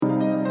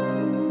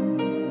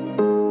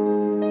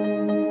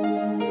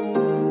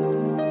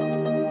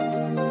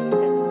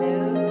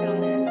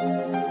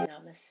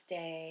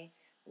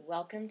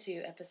welcome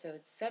to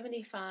episode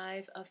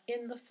 75 of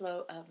In the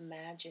Flow of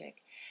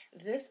Magic.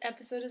 This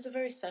episode is a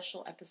very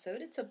special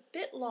episode. It's a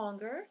bit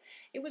longer.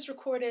 It was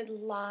recorded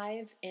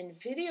live in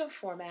video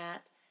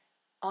format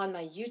on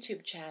my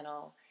YouTube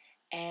channel,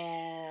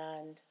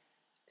 and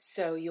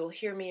so you'll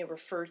hear me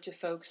refer to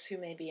folks who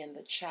may be in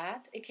the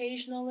chat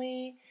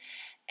occasionally,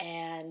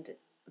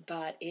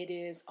 but it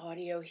is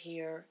audio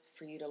here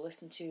for you to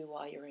listen to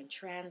while you're in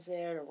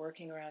transit or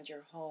working around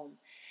your home.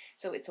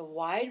 So it's a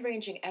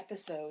wide-ranging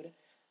episode,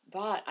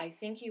 but I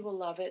think you will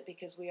love it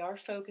because we are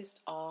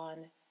focused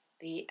on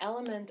the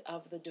element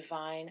of the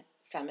divine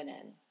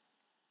feminine,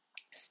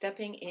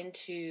 stepping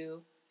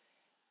into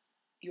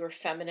your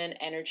feminine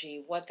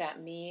energy, what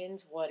that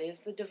means, what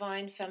is the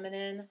divine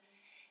feminine,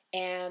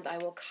 and I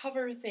will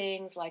cover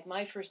things like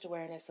my first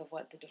awareness of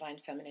what the divine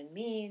feminine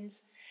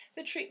means,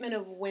 the treatment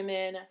of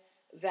women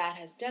that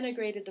has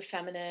denigrated the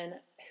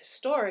feminine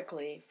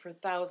historically for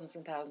thousands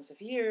and thousands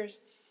of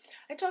years.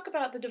 I talk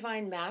about the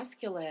divine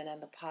masculine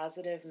and the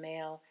positive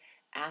male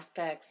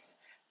aspects,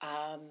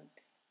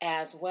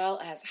 as well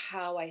as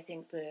how I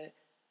think the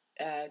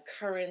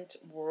current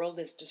world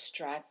is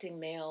distracting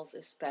males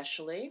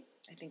especially.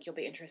 I think you'll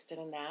be interested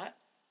in that.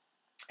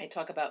 I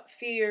talk about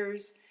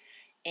fears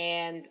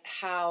and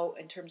how,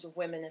 in terms of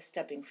women, is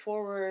stepping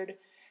forward,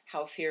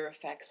 how fear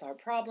affects our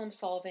problem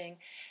solving,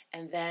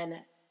 and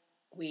then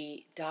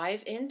we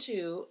dive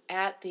into,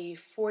 at the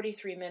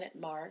 43-minute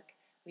mark,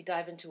 we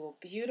dive into a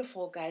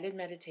beautiful guided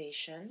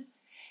meditation,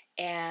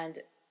 and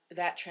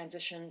that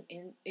transition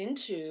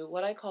into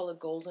what I call a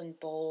golden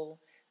bowl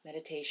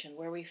meditation,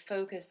 where we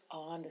focus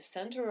on the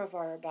center of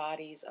our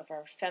bodies, of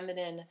our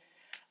feminine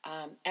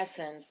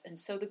essence. And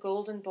so the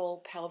golden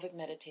bowl pelvic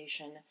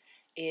meditation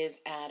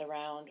is at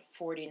around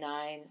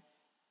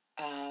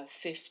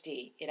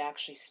 49:50. It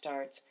actually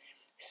starts.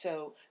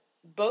 So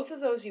both of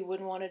those you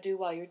wouldn't want to do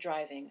while you're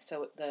driving.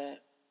 So the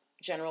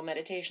general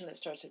meditation that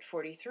starts at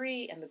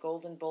 43 and the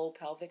golden bowl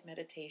pelvic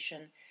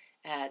meditation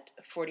at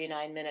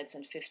 49 minutes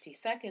and 50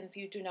 seconds,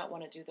 you do not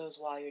want to do those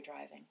while you're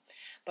driving.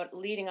 But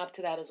leading up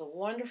to that is a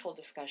wonderful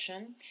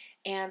discussion.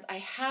 And I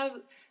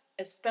have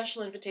a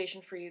special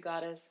invitation for you,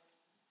 Goddess.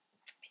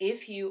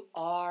 If you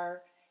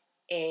are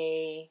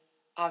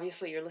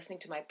obviously you're listening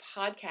to my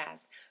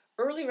podcast,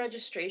 early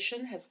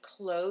registration has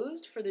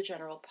closed for the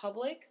general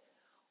public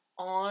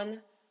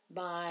on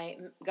my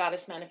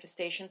Goddess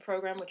Manifestation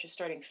program, which is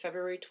starting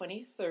February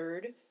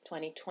 23rd,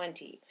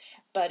 2020.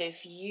 But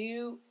if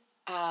you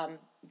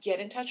get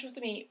in touch with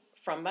me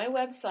from my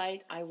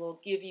website, I will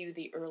give you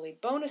the early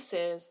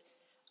bonuses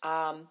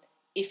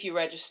if you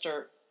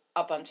register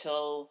up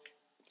until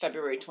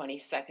February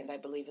 22nd, I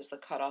believe, is the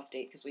cutoff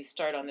date, because we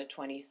start on the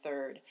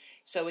 23rd.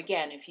 So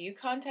again, if you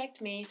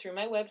contact me through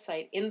my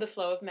website,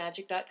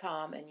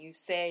 intheflowofmagic.com, and you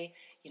say,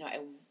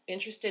 I'm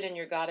interested in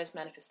your Goddess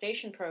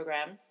Manifestation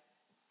program,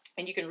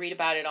 and you can read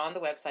about it on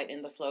the website,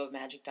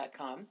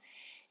 intheflowofmagic.com.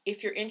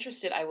 If you're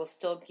interested, I will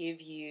still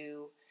give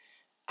you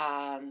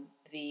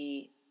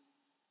the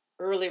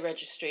early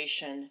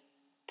registration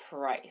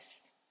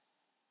price.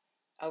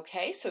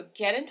 Okay, so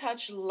get in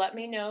touch. Let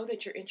me know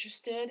that you're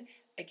interested.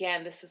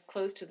 Again, this is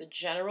closed to the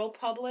general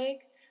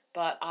public,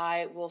 but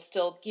I will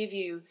still give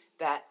you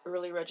that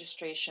early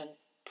registration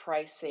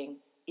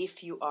pricing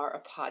if you are a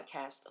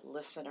podcast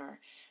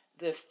listener.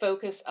 The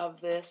focus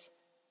of this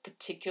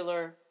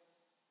particular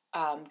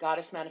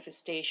Goddess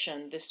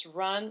Manifestation, this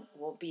run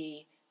will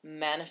be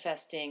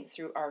manifesting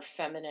through our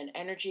feminine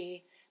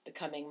energy,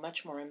 becoming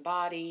much more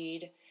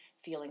embodied,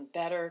 feeling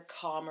better,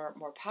 calmer,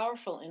 more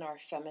powerful in our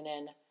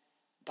feminine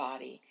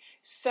body.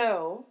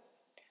 So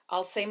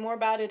I'll say more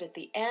about it at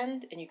the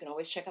end, and you can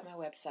always check out my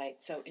website.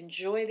 So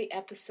enjoy the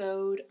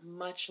episode.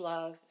 Much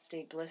love.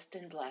 Stay blissed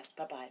and blessed.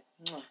 Bye-bye.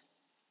 Mwah.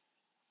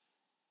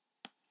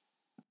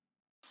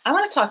 I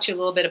want to talk to you a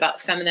little bit about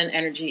feminine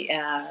energy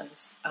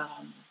as,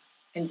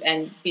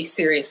 and be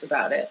serious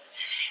about it.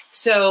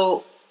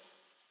 So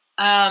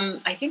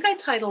I think I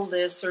titled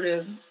this sort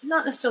of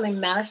not necessarily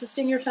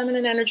manifesting your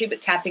feminine energy,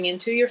 but tapping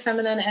into your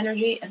feminine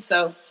energy. And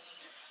so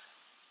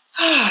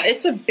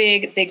it's a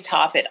big, big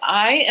topic.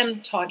 I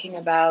am talking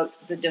about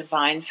the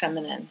divine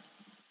feminine.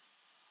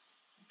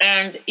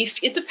 And if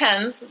it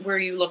depends where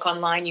you look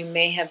online, you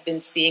may have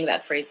been seeing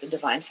that phrase, the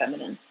divine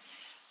feminine.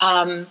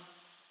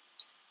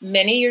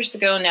 Many years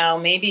ago now,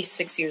 maybe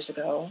 6 years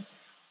ago,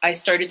 I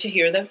started to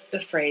hear the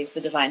phrase,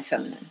 the divine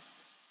feminine.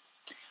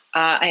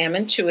 I am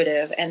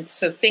intuitive, and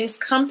so things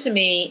come to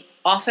me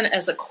often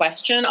as a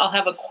question. I'll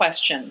have a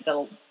question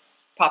that'll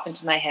pop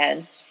into my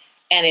head,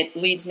 and it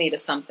leads me to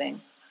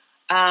something.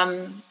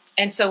 And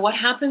so what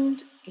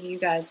happened, you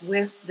guys,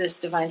 with this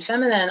divine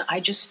feminine, I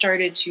just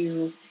started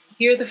to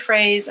hear the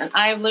phrase, and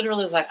I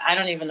literally was like, I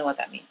don't even know what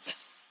that means.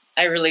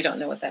 I really don't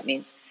know what that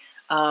means.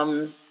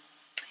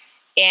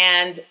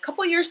 And a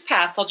couple of years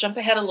passed, I'll jump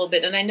ahead a little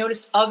bit, and I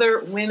noticed other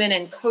women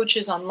and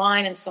coaches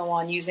online and so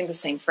on using the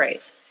same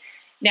phrase.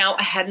 Now,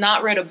 I had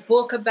not read a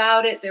book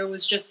about it.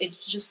 It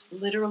just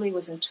literally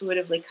was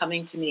intuitively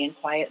coming to me in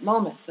quiet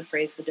moments, the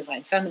phrase, the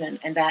divine feminine,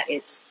 and that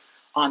it's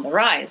on the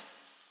rise.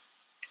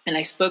 And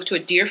I spoke to a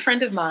dear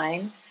friend of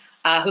mine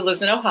who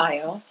lives in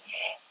Ohio.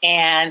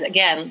 And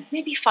again,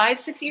 maybe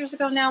 5-6 years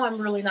ago now,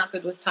 I'm really not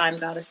good with time,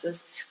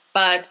 goddesses,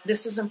 but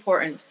this is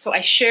important. So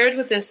I shared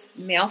with this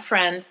male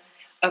friend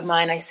of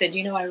mine, I said,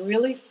 I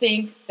really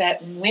think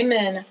that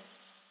women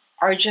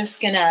are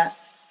just gonna,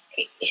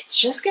 it's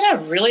just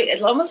gonna really,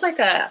 it's almost like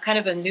a kind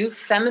of a new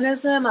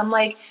feminism. I'm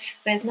like,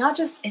 it's not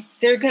just,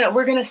 we're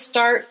gonna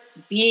start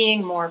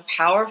being more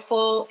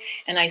powerful.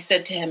 And I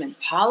said to him, in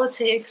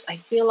politics, I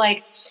feel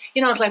like,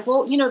 I was like,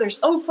 well,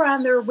 there's Oprah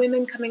and there are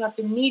women coming up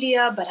in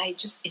media, but I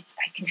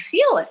can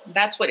feel it.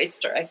 That's what I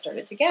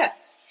started to get.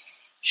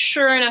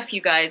 Sure enough, you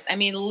guys, I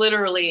mean,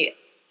 literally,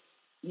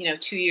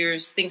 2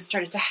 years, things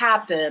started to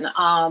happen.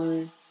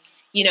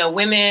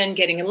 Women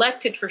getting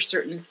elected for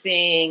certain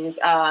things.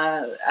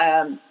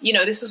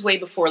 This is way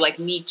before like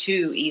Me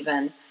Too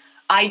even.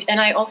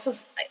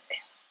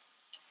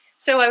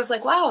 So I was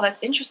like, wow,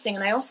 that's interesting.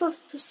 And I also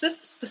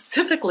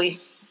specifically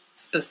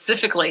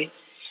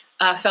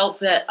felt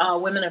that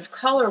women of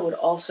color would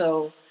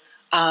also,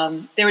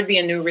 there would be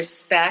a new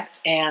respect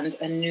and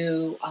a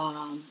new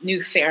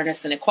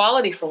fairness and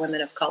equality for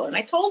women of color. And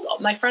I told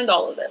my friend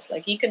all of this,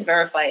 like he can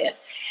verify it.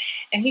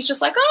 And he's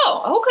just like,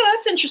 oh, okay,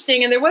 that's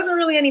interesting. And there wasn't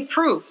really any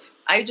proof.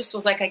 I just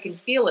was like, I can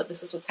feel it.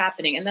 This is what's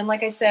happening. And then,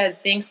 like I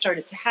said, things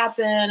started to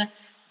happen.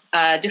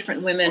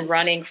 Different women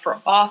running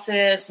for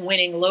office,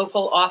 winning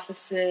local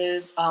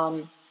offices,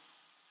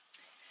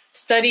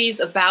 studies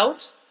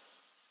about,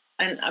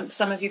 and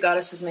some of you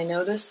goddesses may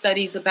know this,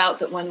 studies about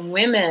that when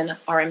women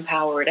are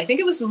empowered, I think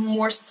it was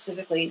more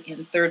specifically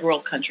in third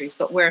world countries,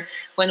 but when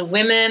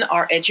women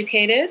are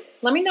educated,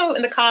 let me know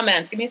in the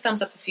comments, give me a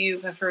thumbs up if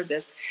you have heard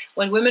this.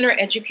 When women are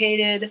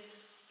educated,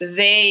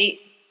 they,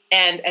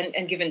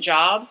 and given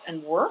jobs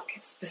and work,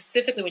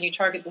 specifically when you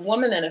target the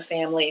woman in a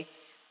family,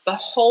 the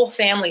whole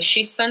family,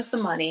 she spends the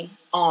money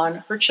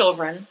on her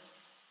children,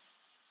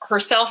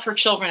 herself, her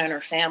children, and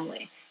her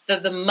family.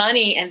 The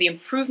money and the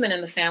improvement in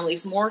the family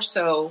is more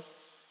so,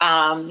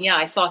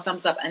 I saw a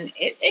thumbs up, and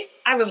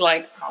I was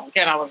like,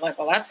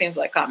 well, that seems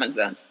like common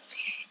sense.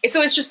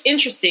 So it's just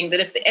interesting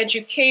that if the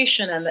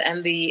education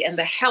and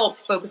the help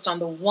focused on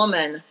the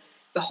woman,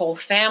 the whole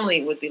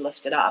family would be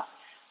lifted up.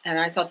 And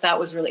I thought that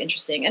was really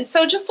interesting. And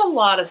so just a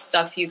lot of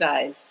stuff, you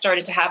guys,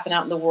 started to happen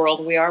out in the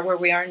world. We are where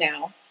we are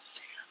now.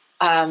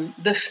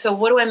 So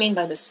what do I mean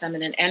by this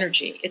feminine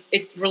energy?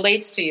 It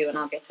relates to you, and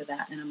I'll get to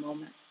that in a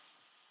moment.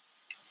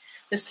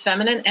 This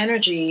feminine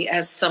energy,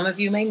 as some of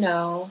you may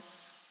know,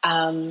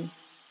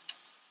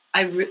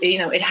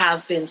 it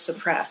has been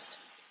suppressed.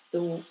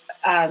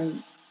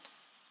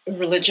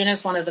 Religion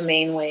is one of the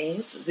main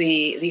ways.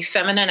 The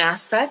feminine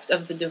aspect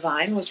of the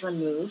divine was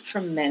removed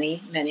from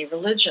many, many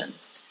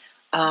religions.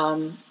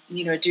 Do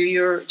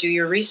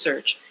your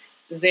research.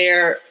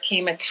 There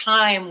came a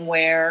time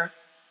where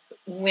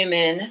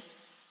women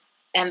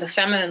and the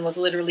feminine was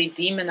literally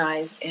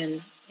demonized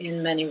in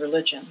many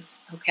religions.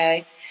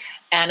 Okay.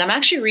 And I'm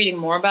actually reading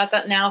more about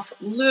that now,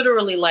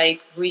 literally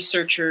like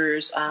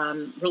researchers,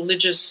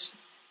 religious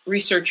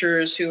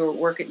researchers who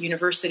work at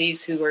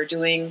universities who are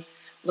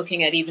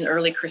looking at even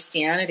early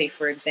Christianity,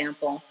 for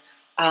example,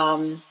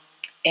 and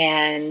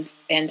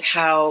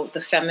how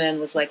the feminine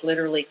was like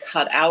literally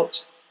cut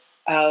out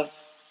of,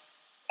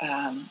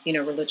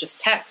 religious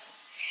texts.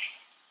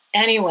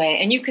 Anyway,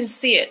 and you can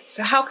see it.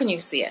 So how can you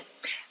see it?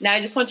 Now,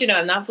 I just want you to know,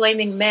 I'm not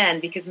blaming men,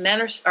 because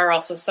men are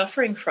also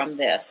suffering from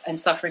this and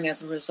suffering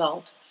as a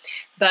result.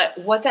 But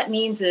what that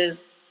means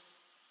is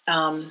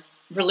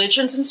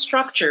religions and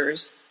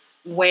structures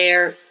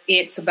where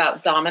it's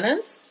about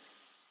dominance.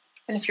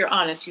 And if you're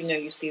honest,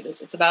 you see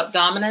this. It's about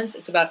dominance,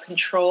 it's about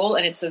control,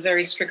 and it's a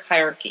very strict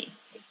hierarchy.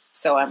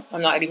 So I'm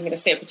not even going to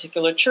say a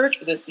particular church,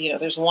 but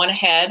there's one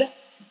head,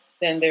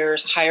 then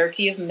there's a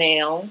hierarchy of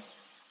males,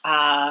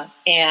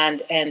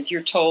 and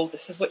you're told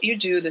this is what you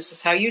do, this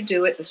is how you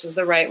do it, this is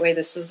the right way,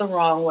 this is the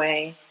wrong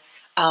way.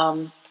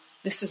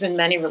 This is in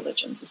many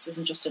religions. This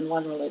isn't just in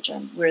one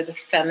religion, where the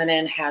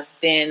feminine has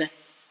been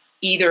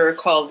either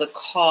called the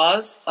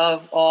cause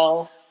of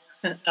all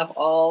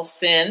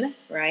sin,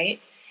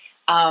 right?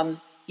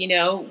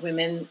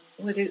 Women.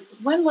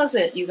 When was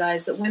it, you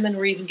guys, that women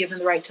were even given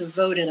the right to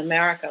vote in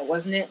America?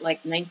 Wasn't it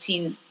like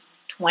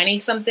 1920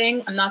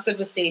 something? I'm not good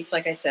with dates,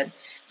 like I said.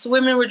 So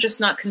women were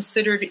just not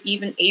considered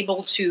even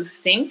able to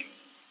think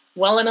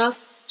well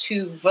enough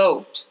to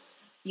vote.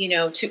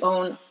 To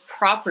own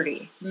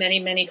property. Many,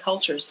 many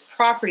cultures,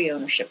 property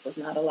ownership was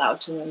not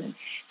allowed to women.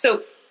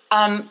 So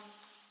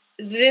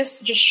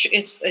this just,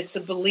 it's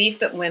a belief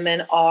that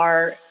women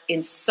are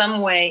in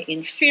some way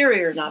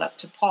inferior, not up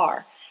to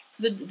par.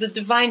 So the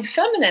divine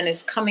feminine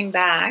is coming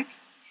back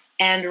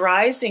and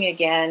rising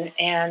again,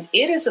 and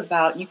it is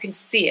about, you can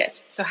see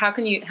it. So how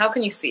can you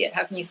see it?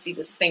 How can you see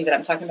this thing that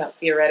I'm talking about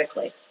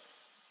theoretically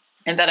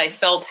and that I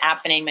felt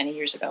happening many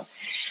years ago?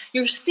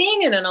 You're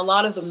seeing it in a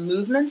lot of the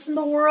movements in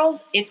the world.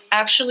 It's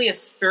actually a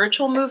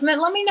spiritual movement.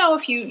 Let me know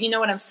if you know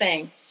what I'm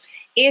saying.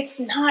 It's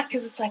not,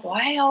 because it's like,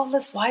 why all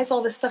this? Why is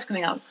all this stuff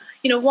coming out?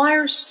 Why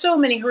are so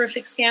many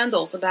horrific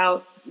scandals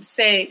about,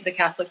 say, the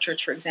Catholic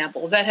Church, for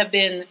example, that have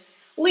been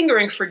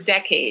lingering for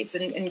decades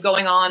and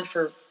going on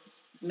for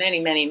many,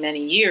 many,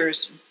 many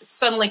years, it's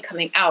suddenly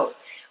coming out.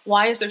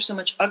 Why is there so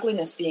much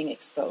ugliness being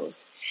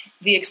exposed?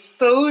 The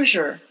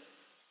exposure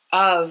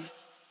of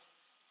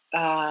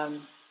the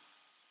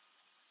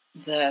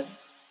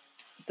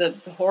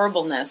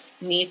horribleness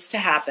needs to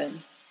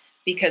happen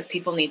because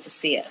people need to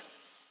see it.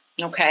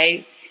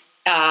 Okay?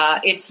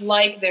 It's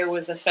like there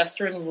was a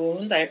festering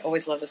wound. I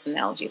always love this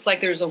analogy. It's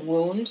like there's a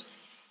wound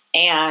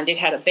and it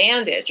had a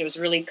bandage. It was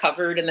really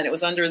covered, and then it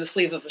was under the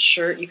sleeve of a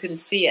shirt. You couldn't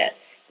see it.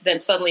 Then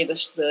suddenly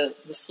the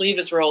sleeve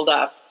is rolled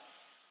up,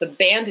 the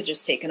bandage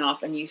is taken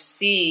off, and you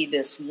see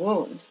this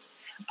wound.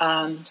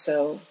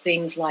 So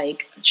things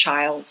like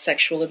child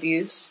sexual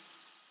abuse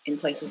in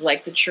places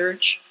like the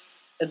church,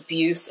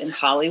 abuse in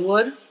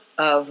Hollywood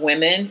of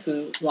women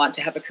who want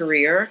to have a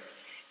career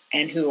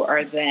and who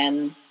are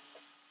then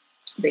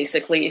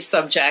basically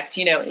subject,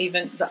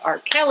 even the R.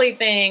 Kelly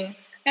thing.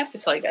 I have to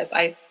tell you guys,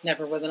 I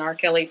never was an R.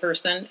 Kelly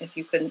person. If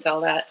you couldn't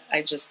tell that,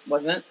 I just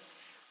wasn't.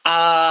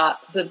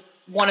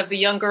 One of the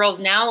young girls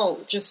now,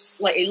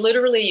 just like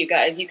literally, you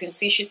guys, you can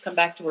see she's come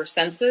back to her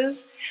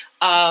senses,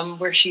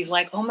 where she's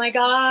like, "Oh my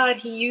God,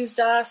 he used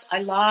us. I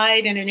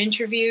lied in an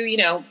interview."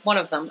 One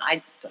of them,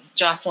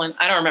 Jocelyn,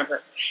 I don't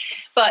remember,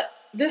 but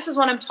this is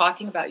what I'm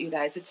talking about, you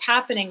guys. It's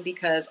happening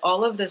because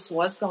all of this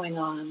was going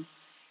on,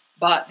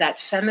 but that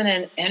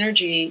feminine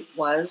energy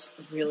was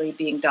really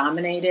being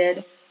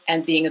dominated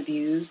and being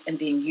abused and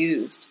being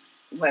used,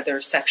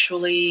 whether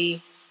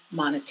sexually,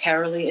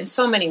 monetarily, in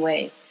so many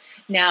ways.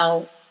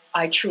 Now,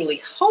 I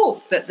truly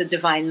hope that the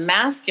divine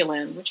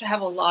masculine, which I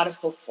have a lot of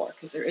hope for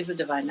because there is a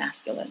divine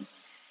masculine,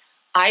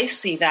 I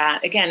see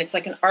that, again, it's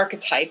like an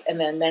archetype, and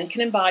then men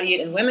can embody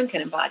it and women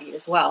can embody it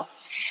as well.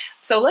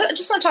 So I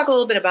just want to talk a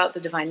little bit about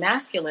the divine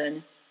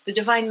masculine. The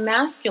divine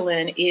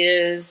masculine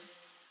is,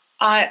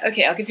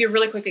 okay, I'll give you a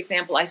really quick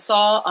example. I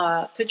saw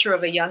a picture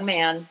of a young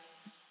man,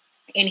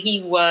 and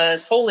he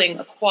was holding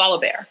a koala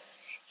bear.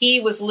 He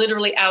was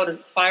literally out as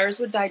the fires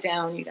would die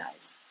down, you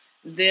guys.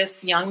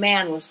 This young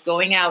man was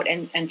going out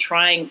and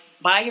trying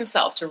by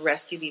himself to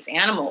rescue these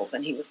animals,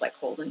 and he was like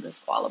holding this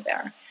koala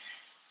bear.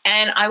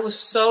 And I was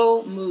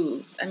so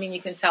moved. I mean,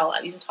 you can tell,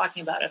 even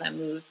talking about it, I'm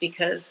moved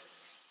because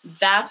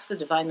that's the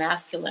divine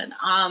masculine.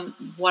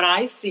 What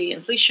I see,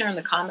 and please share in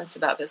the comments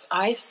about this,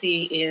 I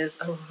see is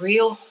a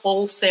real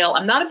wholesale,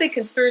 I'm not a big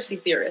conspiracy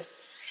theorist,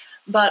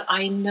 but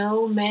I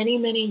know many,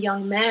 many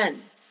young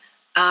men,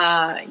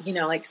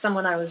 like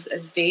someone I was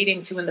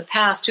dating to in the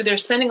past, who they're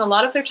spending a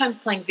lot of their time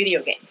playing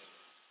video games.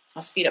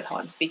 I'll speed up how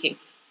I'm speaking.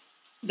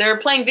 They're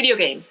playing video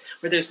games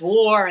where there's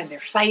war and they're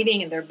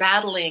fighting and they're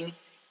battling,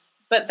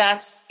 but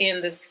that's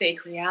in this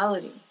fake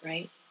reality,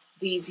 right?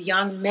 These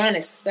young men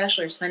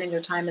especially are spending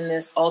their time in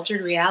this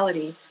altered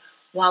reality,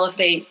 while if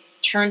they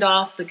turned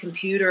off the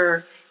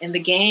computer and the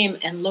game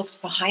and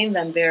looked behind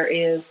them, there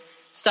is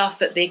stuff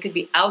that they could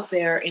be out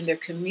there in their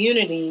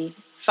community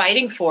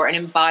fighting for and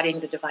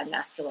embodying the divine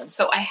masculine.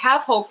 So I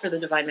have hope for the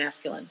divine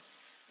masculine.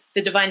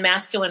 The divine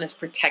masculine is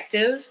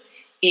protective.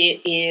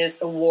 It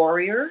is a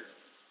warrior,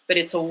 but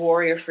it's a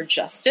warrior for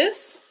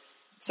justice.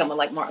 Someone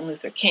like Martin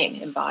Luther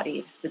King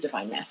embodied the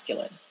divine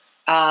masculine,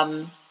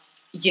 and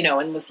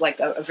was like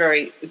a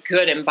very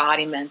good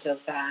embodiment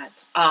of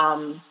that.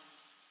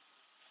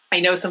 I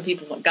know some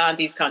people,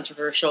 Gandhi's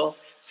controversial.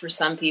 For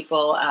some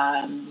people,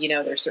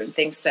 there's certain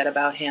things said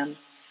about him.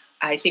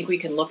 I think we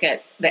can look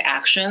at the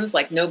actions,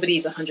 like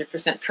nobody's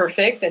 100%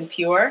 perfect and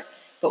pure,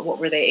 but what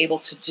were they able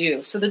to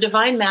do? So the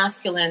divine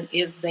masculine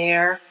is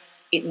there.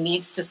 It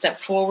needs to step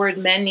forward.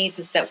 Men need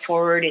to step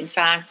forward. In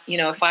fact,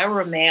 if I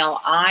were a male,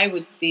 I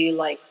would be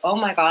like, oh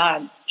my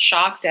God,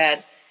 shocked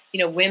at,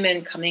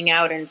 women coming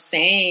out and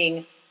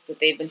saying that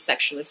they've been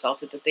sexually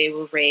assaulted, that they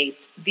were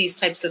raped. These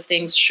types of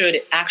things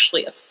should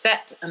actually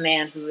upset a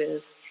man who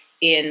is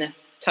in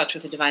touch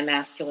with the divine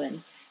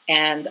masculine.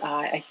 And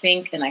I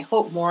think and I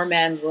hope more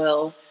men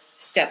will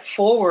step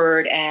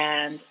forward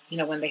and,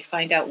 when they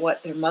find out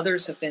what their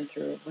mothers have been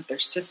through, what their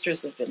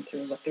sisters have been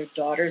through, what their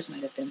daughters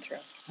might have been through.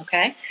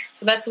 Okay?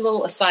 So that's a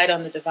little aside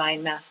on the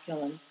divine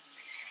masculine.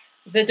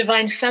 The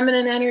divine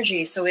feminine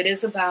energy. So it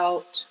is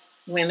about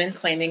women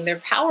claiming their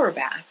power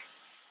back.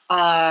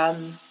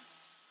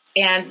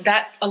 And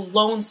that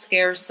alone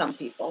scares some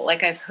people.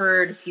 Like I've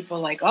heard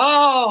people like,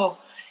 oh,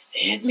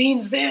 it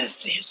means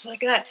this. It's like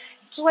that.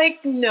 It's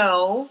like,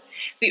 no,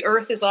 the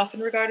earth is often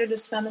regarded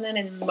as feminine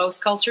in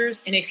most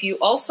cultures. And if you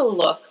also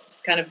look,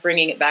 kind of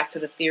bringing it back to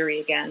the theory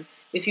again,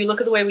 if you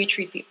look at the way we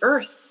treat the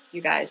earth,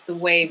 you guys, the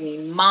way we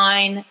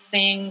mine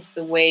things,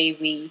 the way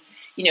we,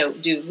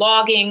 do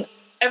logging,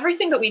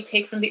 everything that we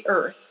take from the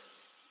earth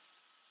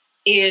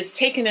is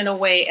taken in a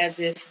way as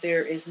if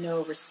there is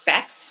no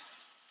respect,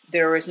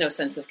 there is no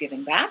sense of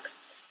giving back.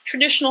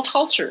 Traditional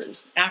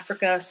cultures,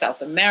 Africa,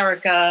 South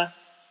America,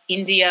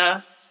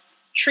 India,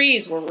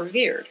 trees were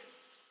revered.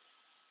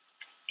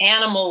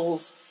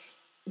 Animals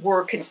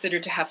were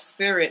considered to have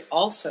spirit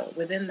also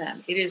within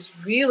them. It is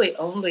really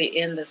only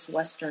in this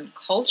Western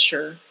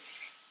culture,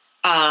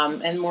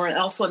 and more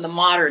also in the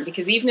modern,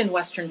 because even in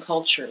Western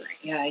culture,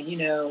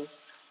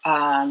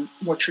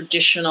 more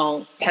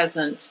traditional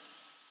peasant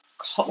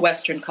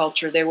Western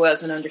culture, there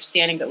was an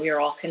understanding that we are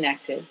all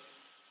connected,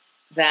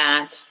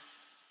 that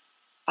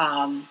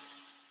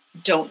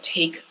don't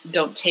take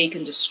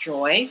and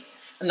destroy.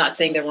 I'm not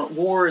saying there weren't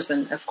wars,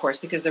 and of course,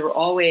 because there were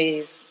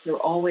always,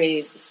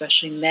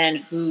 especially men,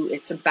 who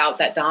it's about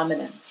that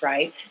dominance,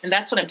 right? And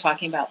that's what I'm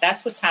talking about.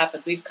 That's what's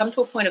happened. We've come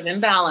to a point of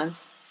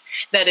imbalance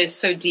that is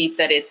so deep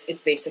that it's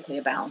basically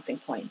a balancing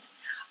point.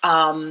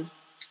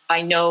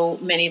 I know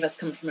many of us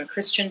come from a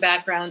Christian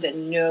background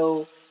and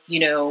know,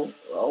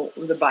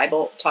 the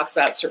Bible talks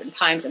about certain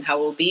times and how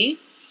it will be.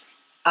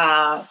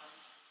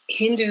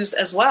 Hindus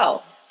as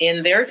well.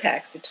 In their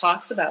text, it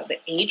talks about the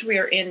age we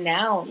are in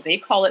now. They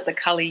call it the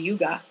Kali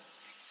Yuga,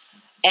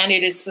 and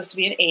it is supposed to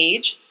be an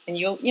age. And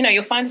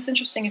you'll find this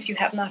interesting if you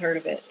have not heard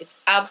of it. It's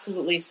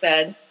absolutely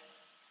said.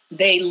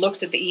 They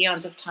looked at the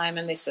eons of time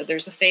and they said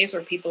there's a phase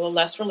where people are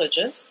less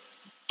religious.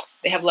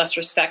 They have less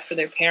respect for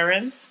their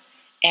parents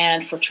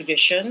and for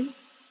tradition.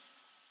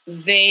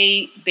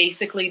 They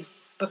basically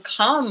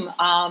become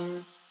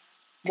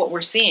what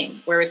we're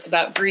seeing, where it's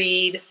about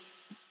greed,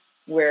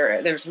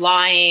 where there's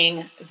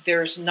lying,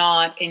 there's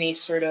not any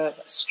sort of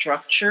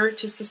structure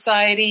to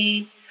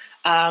society.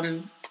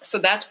 So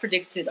that's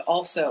predicted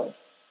also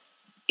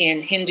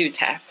in Hindu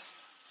texts,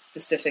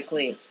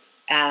 specifically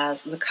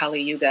as the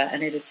Kali Yuga,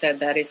 and it is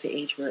said that is the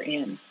age we're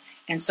in.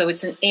 And so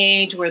it's an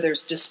age where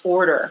there's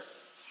disorder.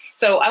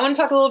 So I want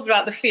to talk a little bit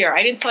about the fear.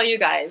 I didn't tell you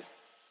guys.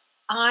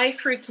 I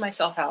freaked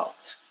myself out.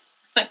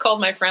 I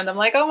called my friend. I'm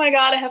like, oh my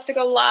God, I have to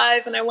go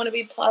live and I want to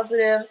be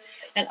positive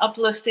and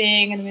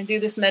uplifting and I'm going to do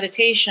this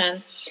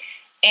meditation.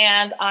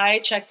 And I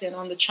checked in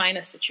on the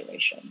China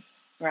situation,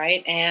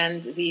 right?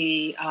 And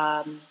the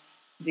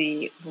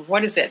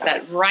what is it?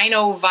 That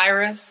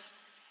rhinovirus.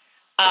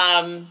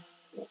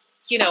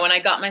 And I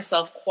got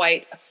myself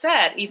quite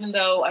upset, even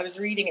though I was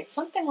reading it's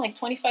something like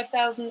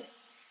 25,000,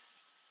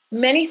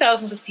 many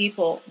thousands of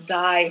people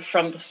die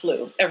from the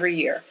flu every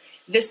year.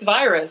 This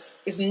virus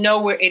is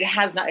nowhere, it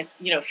has not,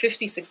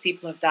 56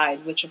 people have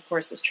died, which of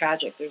course is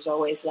tragic. There's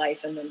always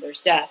life and then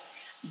there's death.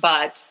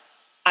 But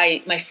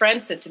my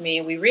friend said to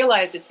me, we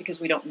realized it's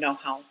because we don't know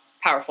how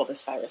powerful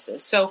this virus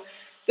is. So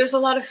there's a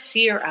lot of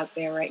fear out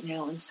there right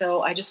now. And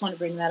so I just want to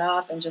bring that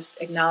up and just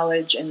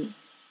acknowledge and,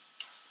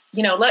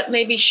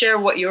 maybe share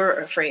what you're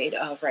afraid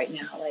of right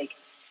now. Like,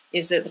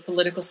 is it the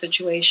political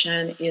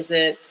situation? Is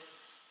it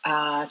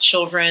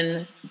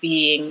children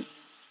being,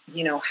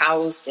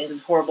 housed in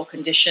horrible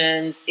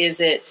conditions?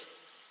 Is it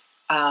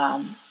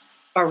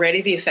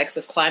already the effects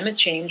of climate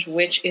change,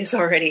 which is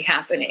already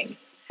happening?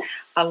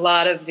 A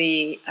lot of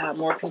the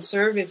more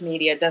conservative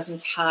media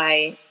doesn't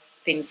tie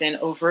things in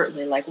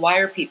overtly, like why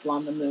are people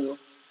on the move?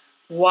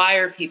 Why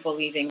are people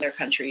leaving their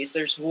countries?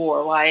 There's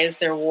war. Why is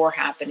there war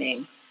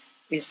happening?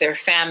 Is there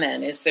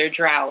famine? Is there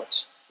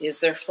drought? Is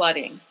there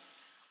flooding?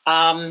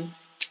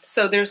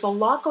 So there's a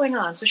lot going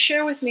on. So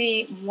share with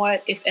me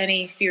what, if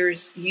any,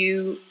 fears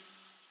you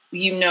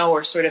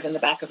are sort of in the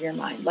back of your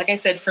mind. Like I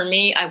said, for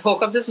me, I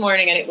woke up this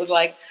morning and it was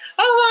like,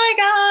 oh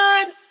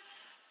my God,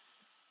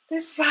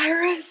 this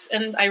virus.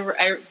 And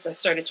I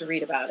started to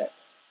read about it.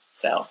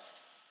 So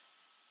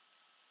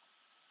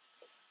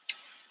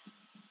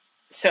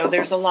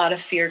there's a lot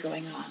of fear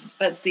going on,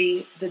 but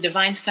the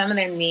divine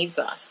feminine needs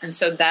us. And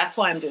so that's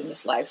why I'm doing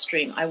this live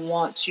stream. I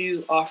want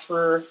to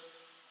offer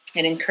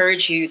and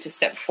encourage you to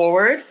step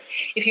forward.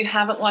 If you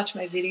haven't watched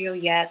my video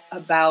yet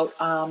about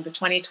the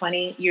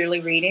 2020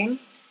 yearly reading,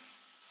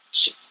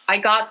 I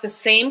got the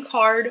same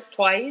card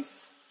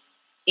twice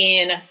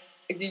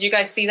did you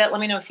guys see that? Let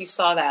me know if you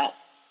saw that.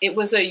 It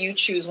was you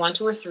choose 1,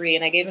 2, or 3,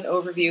 and I gave an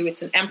overview.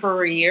 It's an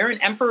Emperor year.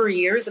 An Emperor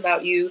year is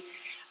about you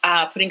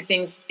putting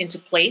things into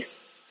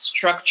place.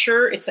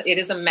 Structure, it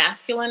is a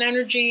masculine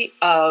energy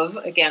of,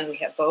 again, we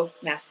have both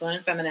masculine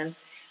and feminine.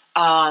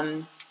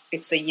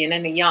 It's a yin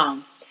and a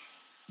yang,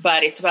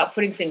 but it's about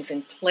putting things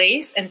in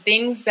place and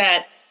things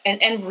that,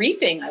 and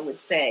reaping, I would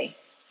say,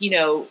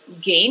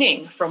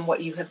 gaining from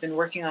what you have been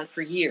working on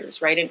for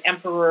years, right? An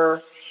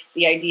emperor,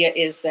 the idea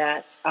is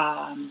that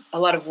a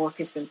lot of work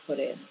has been put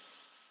in,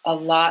 a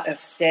lot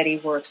of steady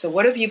work. So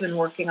what have you been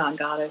working on,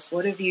 Goddess?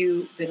 What have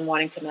you been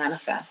wanting to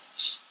manifest?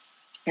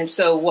 And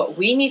so what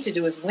we need to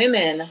do as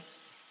women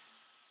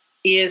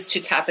is to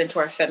tap into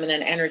our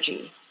feminine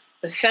energy.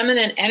 The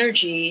feminine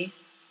energy,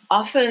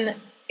 often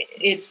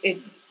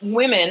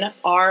women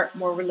are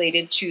more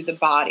related to the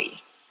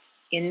body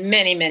in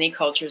many, many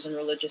cultures and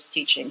religious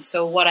teachings.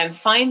 So what I'm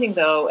finding,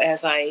 though,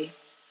 as I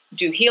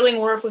do healing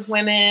work with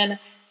women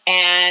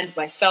and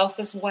myself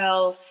as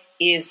well,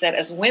 is that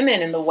as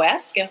women in the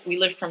West, we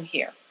live from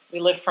here. We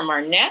live from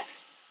our neck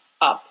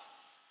up.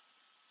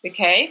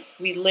 Okay,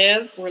 we're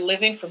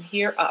living from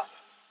here up.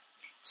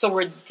 So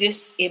we're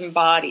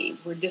disembodied.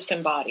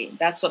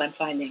 That's what I'm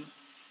finding.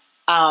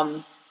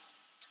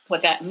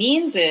 What that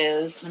means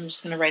is, I'm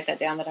just going to write that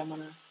down that I'm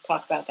going to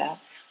talk about that.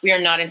 We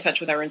are not in touch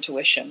with our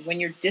intuition.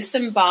 When you're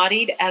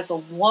disembodied as a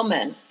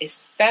woman,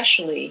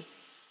 especially,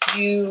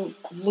 you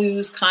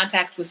lose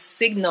contact with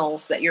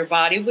signals that your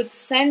body would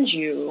send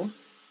you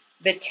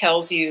that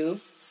tells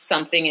you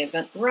something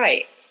isn't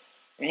right,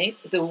 right?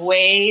 The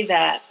way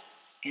that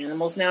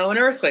Animals know an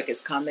earthquake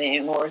is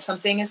coming or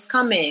something is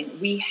coming.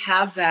 We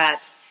have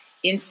that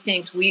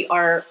instinct. We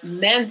are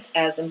meant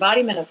as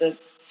embodiment of the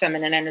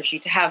feminine energy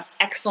to have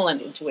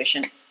excellent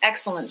intuition,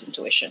 excellent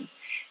intuition.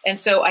 And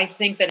so I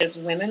think that as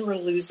women, we're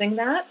losing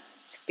that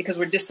because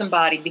we're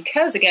disembodied.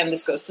 Because again,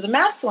 this goes to the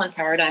masculine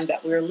paradigm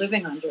that we're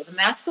living under. The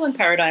masculine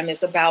paradigm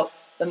is about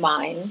the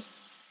mind,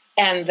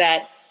 and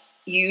that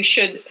you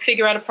should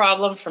figure out a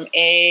problem from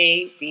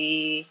A,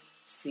 B,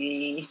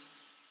 C,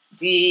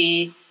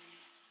 D.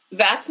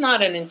 That's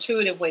not an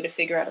intuitive way to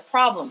figure out a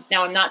problem.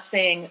 Now, I'm not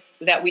saying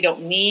that we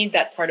don't need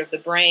that part of the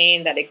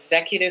brain, that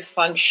executive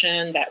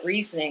function, that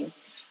reasoning.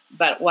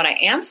 But what I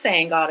am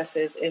saying,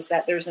 goddesses, is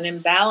that there's an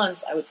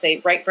imbalance. I would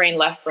say right brain,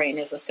 left brain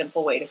is a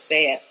simple way to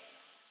say it.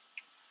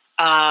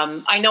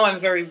 I know I'm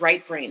very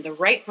right brain. The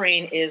right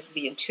brain is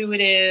the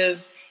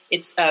intuitive.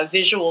 It's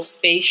visual,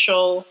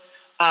 spatial.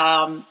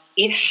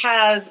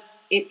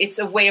 It's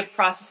a way of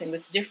processing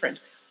that's different.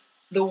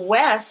 The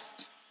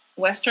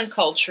Western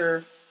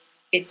culture,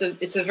 it's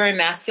a very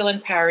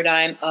masculine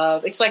paradigm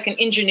of, it's like an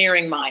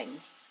engineering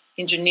mind.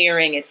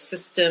 Engineering, it's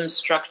system,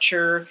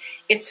 structure,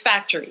 it's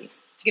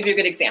factories. To give you a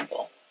good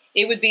example,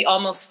 it would be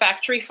almost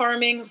factory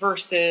farming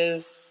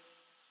versus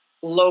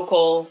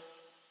local,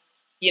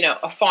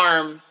 a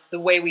farm, the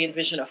way we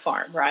envision a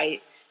farm,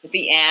 right?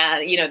 The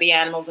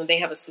animals, and they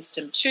have a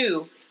system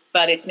too,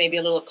 but it's maybe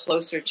a little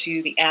closer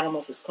to the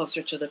animals, it's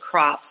closer to the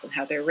crops and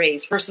how they're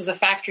raised versus a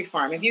factory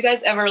farm. Have you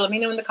guys ever, let me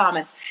know in the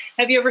comments,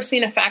 have you ever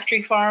seen a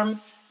factory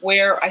farm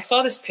where I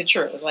saw this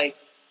picture, it was like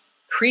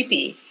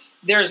creepy.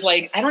 There's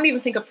like, I don't even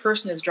think a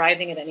person is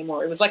driving it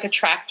anymore. It was like a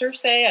tractor,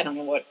 say, I don't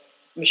know what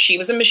machine, it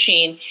was a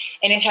machine,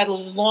 and it had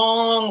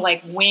long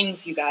like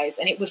wings, you guys,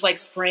 and it was like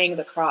spraying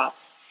the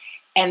crops.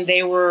 And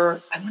they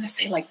were, I want to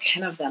say like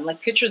 10 of them,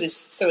 like picture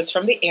this. So it's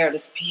from the air,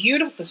 this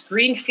beautiful, this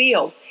green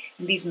field,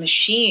 and these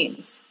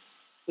machines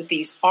with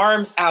these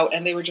arms out,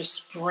 and they were just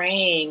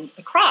spraying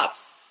the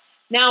crops.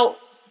 Now,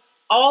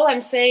 all I'm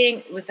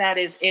saying with that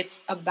is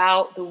it's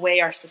about the way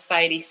our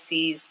society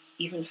sees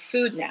even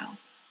food now.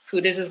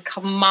 Food is a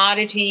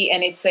commodity,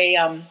 and it's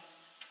the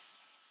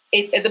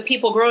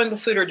people growing the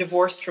food are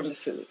divorced from the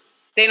food.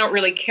 They don't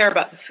really care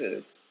about the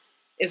food,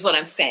 is what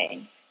I'm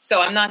saying. So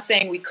I'm not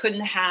saying we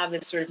couldn't have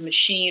this sort of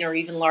machine or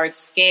even large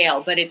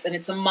scale, but it's a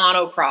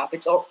monocrop.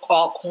 It's all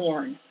called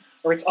corn,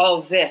 or it's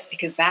all this,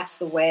 because that's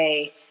the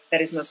way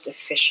that is most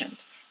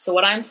efficient. So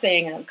what I'm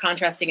saying, I'm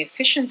contrasting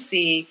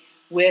efficiency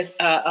with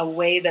a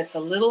way that's a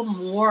little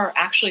more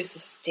actually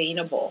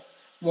sustainable,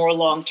 more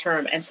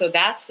long-term. And so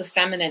that's the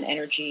feminine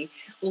energy,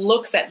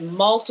 looks at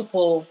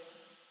multiple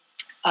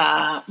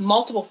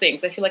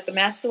things. I feel like the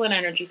masculine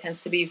energy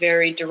tends to be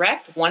very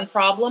direct. One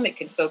problem, it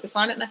can focus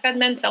on it. And I've had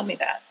men tell me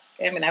that.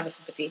 Okay, I'm going to have a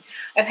sympathy.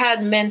 I've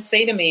had men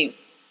say to me,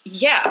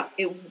 yeah,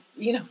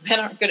 men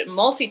aren't good at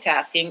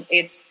multitasking.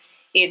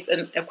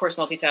 And of course,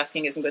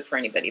 multitasking isn't good for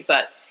anybody.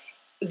 But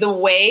the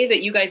way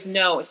that you guys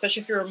know,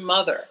 especially if you're a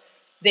mother,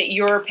 that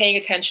you're paying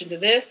attention to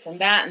this and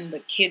that, and the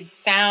kids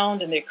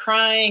sound and they're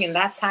crying and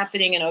that's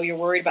happening, and you're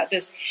worried about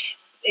this.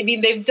 I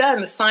mean, they've done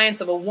the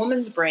science of a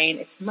woman's brain.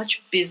 It's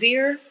much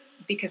busier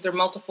because there's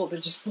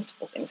just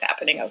multiple things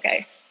happening,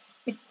 okay?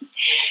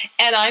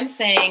 And I'm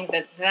saying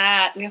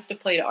that we have to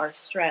play to our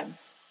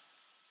strengths,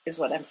 is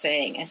what I'm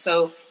saying. And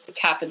so to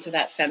tap into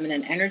that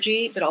feminine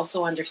energy, but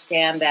also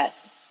understand that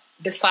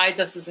besides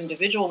us as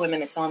individual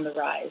women, it's on the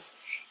rise.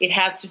 It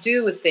has to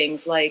do with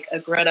things like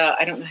Greta,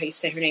 I don't know how you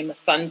say her name,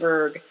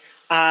 Thunberg,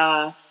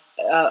 a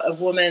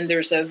woman,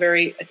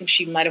 I think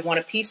she might have won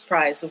a Peace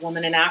Prize, a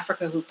woman in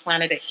Africa who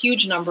planted a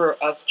huge number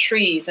of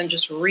trees and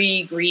just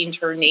re-greened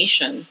her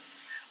nation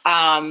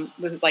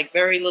with like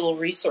very little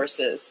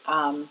resources.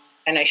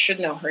 And I should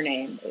know her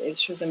name.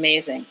 She was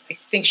amazing. I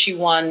think she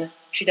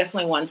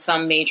definitely won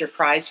some major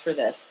prize for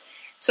this.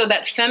 So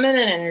that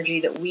feminine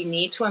energy that we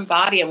need to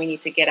embody and we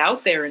need to get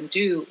out there and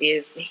do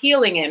is the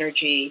healing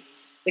energy,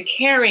 the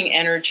caring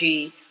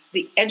energy,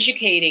 the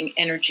educating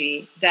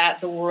energy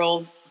that the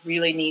world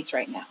really needs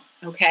right now,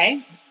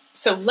 okay?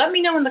 So let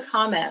me know in the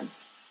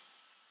comments,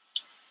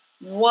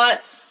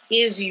 what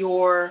is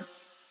your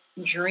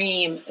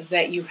dream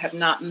that you have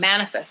not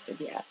manifested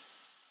yet?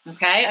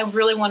 Okay, I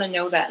really want to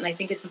know that, and I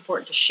think it's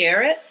important to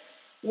share it.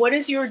 What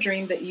is your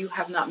dream that you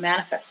have not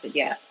manifested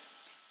yet?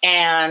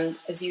 And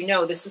as you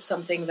know, this is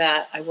something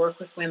that I work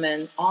with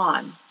women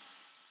on.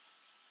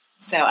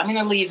 So I'm going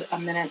to leave a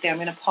minute there. I'm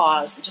going to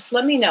pause. Just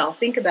let me know.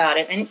 Think about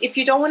it. And if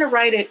you don't want to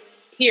write it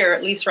here,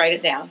 at least write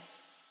it down.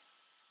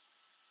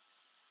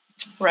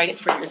 Write it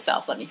for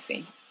yourself. Let me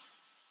see.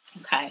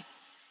 Okay.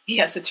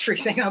 Yes, it's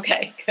freezing.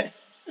 Okay, good.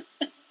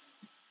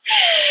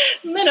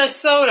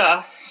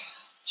 Minnesota.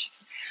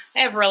 Jeez. I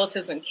have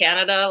relatives in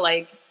Canada.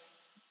 Like,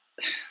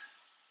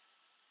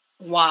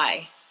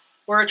 why?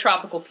 We're a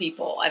tropical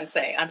people.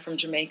 I'm from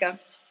Jamaica.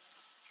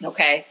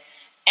 Okay.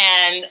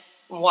 And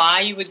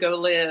why you would go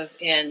live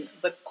in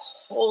the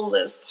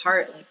coldest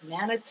part, like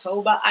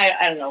Manitoba?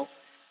 I don't know.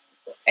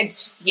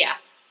 It's just, yeah.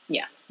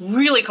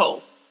 Really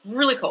cold.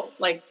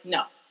 Like,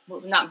 no,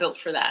 we're not built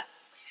for that.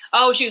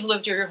 Oh, you've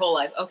lived here your whole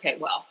life. Okay,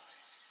 well,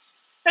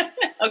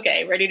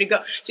 Okay, ready to go.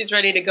 She's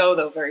ready to go,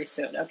 though, very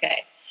soon.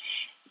 Okay.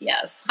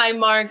 Yes. Hi,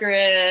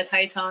 Margaret.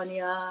 Hi,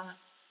 Tanya.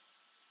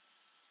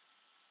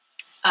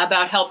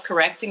 About help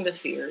correcting the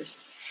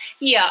fears.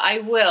 Yeah, I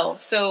will.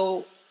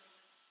 So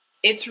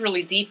it's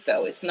really deep,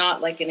 though. It's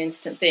not like an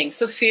instant thing.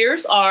 So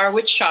fears are,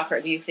 which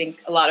chakra do you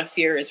think a lot of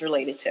fear is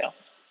related to?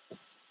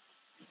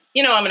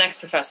 You know, I'm an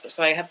ex-professor,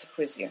 so I have to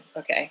quiz you.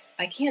 Okay.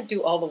 I can't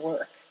do all the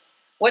work.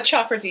 What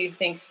chakra do you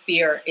think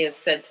fear is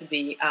said to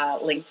be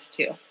linked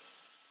to?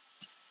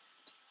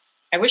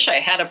 I wish I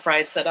had a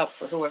prize set up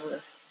for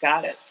whoever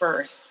got it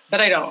first, but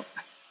I don't.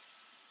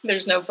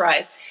 There's no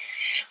prize.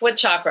 What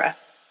chakra?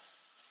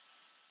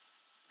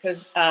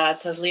 Because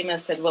Taslima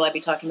said, will I be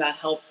talking about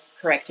help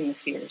correcting the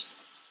fears?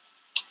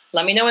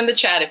 Let me know in the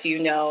chat if you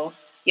know.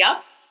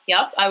 Yep,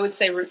 I would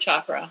say root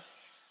chakra.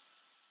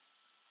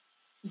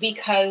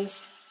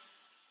 Because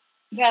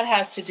that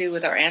has to do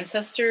with our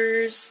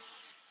ancestors.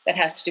 That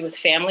has to do with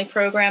family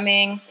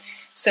programming.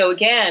 So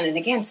again and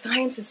again,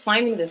 science is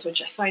finding this,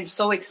 which I find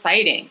so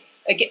exciting.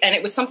 Again, and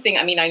it was something,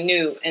 I mean, I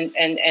knew, and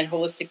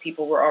holistic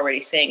people were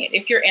already saying it.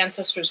 If your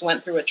ancestors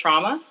went through a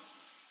trauma,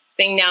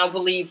 they now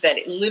believe that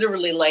it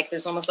literally, like,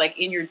 there's almost like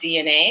in your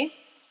DNA,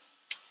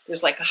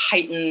 there's like a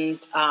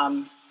heightened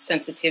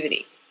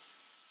sensitivity.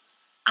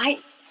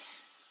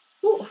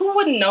 Who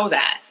wouldn't know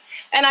that?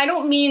 And I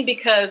don't mean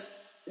because,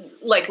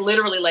 like,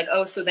 literally, like,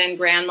 oh, so then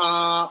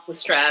grandma was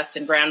stressed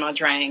and grandma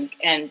drank,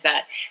 and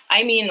that.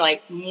 I mean,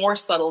 like, more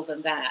subtle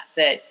than that,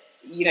 that,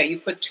 you know, you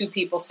put two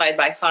people side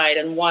by side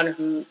and one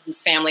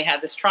whose family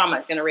had this trauma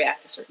is going to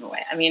react a certain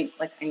way. I mean,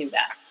 like, I knew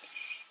that.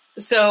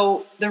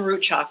 So the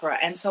root chakra.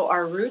 And so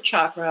our root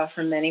chakra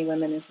for many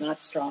women is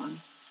not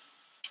strong.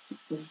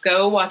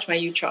 Go watch my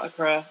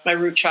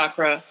root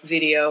chakra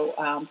video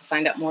to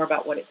find out more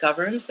about what it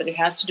governs, but it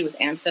has to do with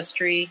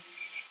ancestry.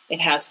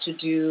 It has to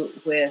do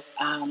with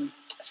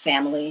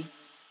family,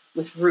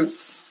 with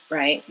roots,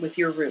 right? With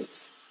your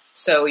roots.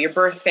 So your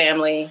birth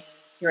family,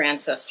 your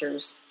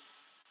ancestors,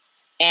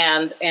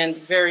 and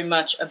very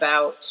much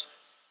about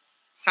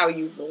how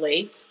you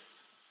relate,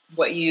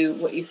 what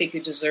you think you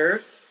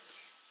deserve,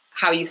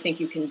 how you think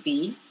you can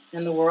be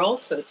in the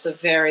world. So it's a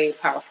very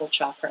powerful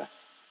chakra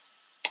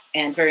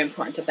and very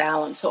important to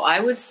balance. So I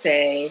would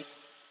say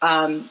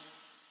you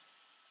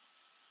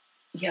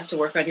have to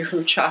work on your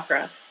root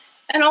chakra.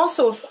 And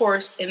also, of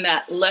course, in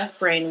that left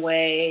brain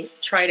way,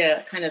 try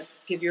to kind of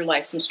give your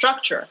life some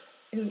structure,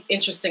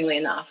 interestingly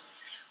enough.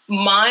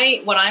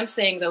 What I'm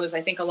saying, though, is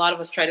I think a lot of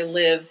us try to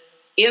live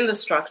in the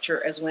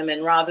structure as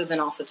women rather than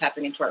also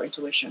tapping into our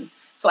intuition.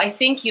 So I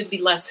think you'd be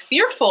less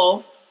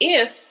fearful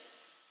if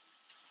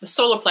the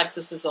solar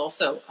plexus is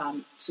also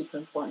super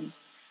important.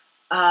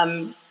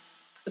 The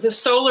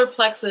solar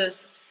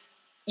plexus,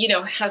 you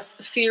know, has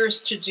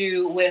fears to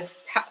do with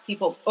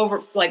people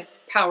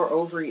power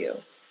over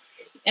you.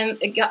 And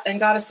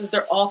goddesses,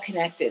 they're all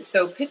connected.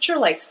 So picture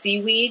like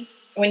seaweed.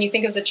 When you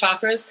think of the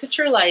chakras,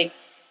 picture like,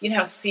 you know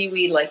how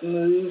seaweed like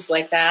moves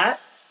like that?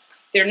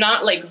 They're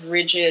not like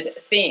rigid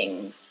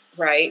things,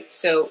 right?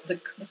 So the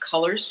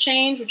colors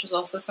change, which is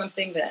also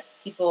something that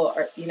people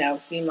are, you know,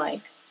 seem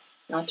like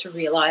not to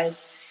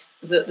realize.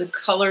 The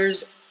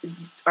colors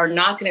are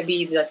not going to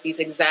be like these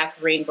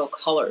exact rainbow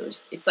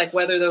colors. It's like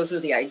whether those are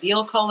the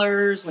ideal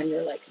colors when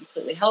you're like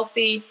completely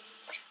healthy.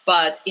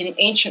 But in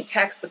ancient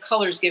texts, the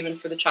colors given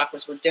for the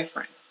chakras were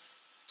different.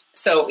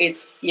 So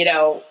it's, you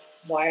know,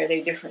 why are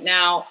they different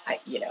now?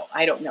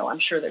 I don't know. I'm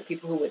sure there are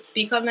people who would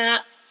speak on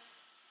that.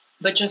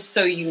 But just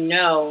so you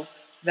know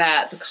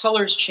that the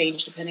colors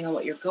change depending on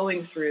what you're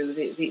going through.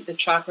 The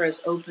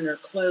chakras open or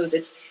close.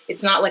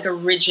 It's not like a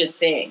rigid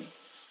thing.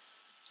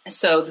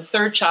 So the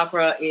third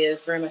chakra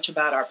is very much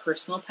about our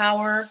personal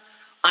power.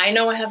 I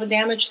know I have a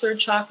damaged third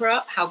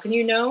chakra. How can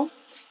you know?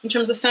 In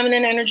terms of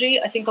feminine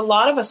energy, I think a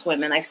lot of us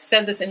women, I've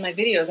said this in my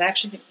videos, I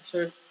actually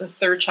think the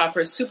third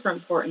chakra is super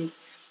important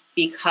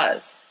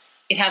because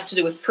it has to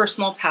do with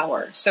personal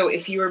power. So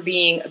if you are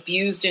being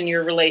abused in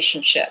your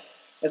relationship,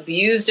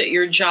 abused at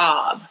your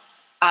job,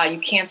 you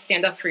can't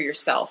stand up for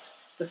yourself,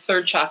 the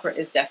third chakra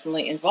is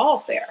definitely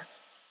involved there.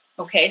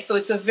 Okay, so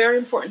it's a very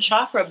important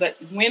chakra, but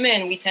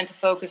women, we tend to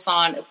focus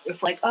on,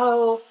 if like,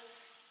 oh,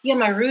 yeah,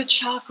 my root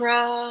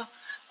chakra,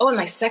 oh, and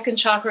my second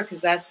chakra,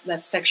 because that's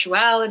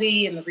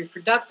sexuality and the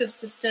reproductive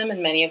system,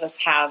 and many of us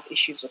have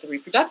issues with the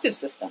reproductive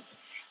system.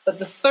 But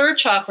the third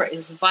chakra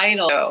is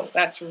vital. So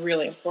that's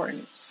really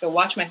important. So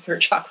watch my third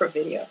chakra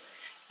video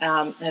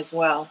as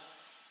well.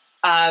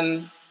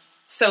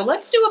 So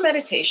let's do a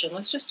meditation.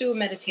 Let's just do a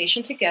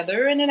meditation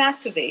together and an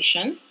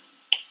activation.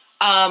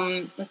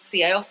 Let's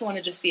see. I also want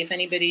to just see if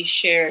anybody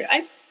shared.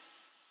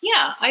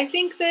 I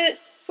think that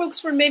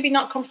folks were maybe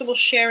not comfortable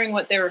sharing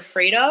what they're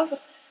afraid of.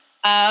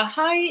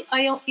 Hi,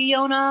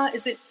 Iona.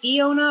 Is it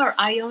Iona or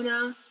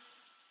Iona?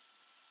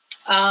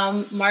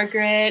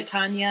 Margaret,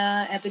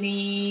 Tanya,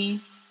 Ebony,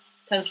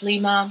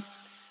 Taslima.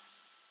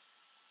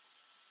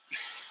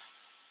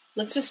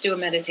 Let's just do a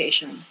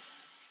meditation.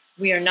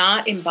 We are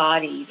not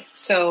embodied.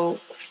 So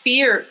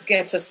fear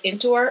gets us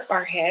into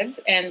our heads.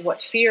 And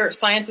what fear,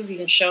 science has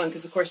even shown,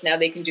 because of course now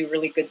they can do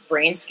really good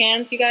brain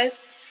scans, you guys.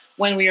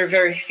 When we are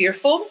very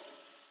fearful,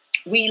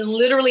 we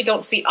literally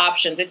don't see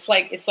options. It's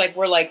like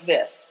we're like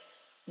this.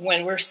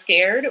 When we're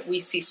scared, we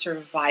see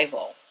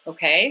survival,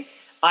 okay?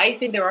 I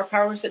think there are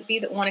powers that be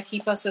that want to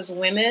keep us as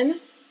women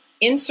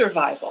in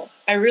survival.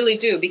 I really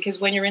do, because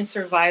when you're in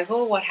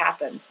survival, what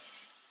happens?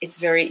 It's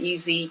very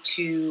easy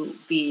to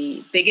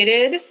be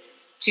bigoted,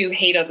 to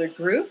hate other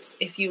groups.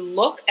 If you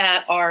look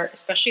at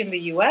especially in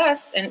the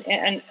US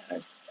and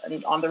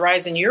on the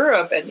rise in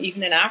Europe and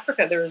even in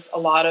Africa, there's a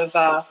lot of,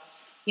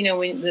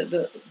 when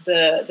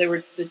there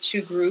were the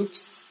two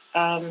groups,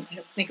 I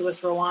think it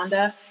was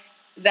Rwanda,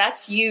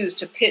 that's used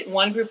to pit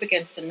one group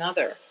against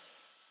another.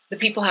 The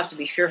people have to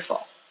be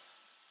fearful.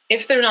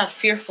 If they're not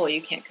fearful,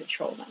 you can't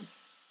control them.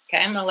 Okay,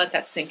 I'm going to let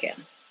that sink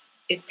in.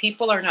 If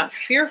people are not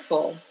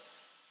fearful,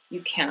 you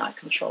cannot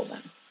control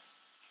them.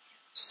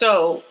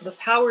 So the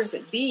powers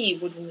that be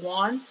would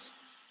want,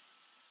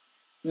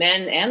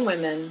 men and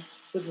women,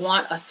 would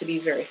want us to be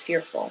very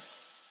fearful.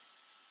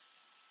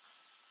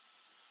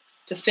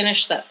 To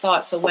finish that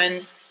thought, so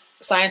when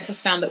science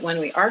has found that when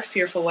we are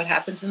fearful, what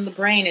happens in the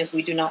brain is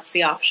we do not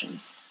see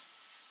options.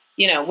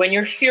 When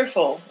you're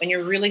fearful, when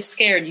you're really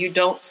scared, you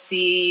don't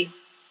see,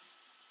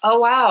 oh,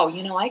 wow,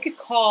 I could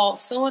call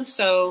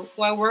so-and-so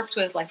who I worked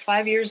with like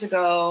 5 years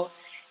ago,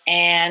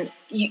 and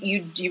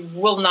you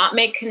will not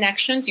make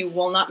connections. You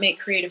will not make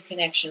creative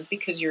connections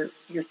because you're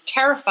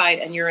terrified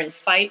and you're in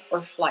fight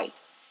or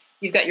flight.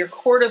 You've got your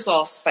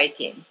cortisol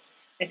spiking.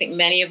 I think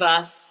many of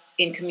us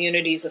in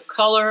communities of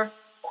color,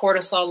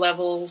 cortisol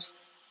levels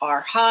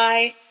are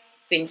high.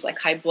 Things like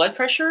high blood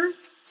pressure,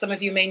 some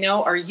of you may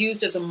know, are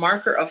used as a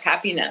marker of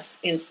happiness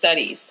in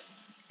studies,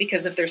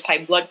 because if there's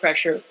high blood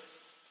pressure,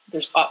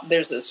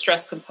 there's a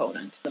stress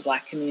component in the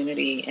Black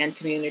community and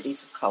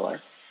communities of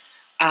color.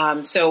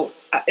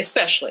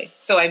 Especially.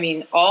 So, I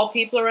mean, all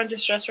people are under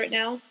stress right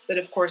now, but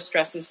of course,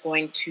 stress is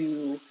going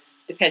to,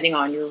 depending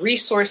on your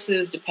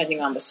resources, depending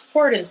on the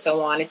support and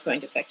so on, it's going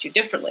to affect you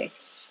differently.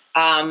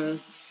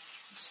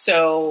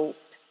 So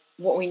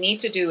what we need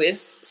to do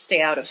is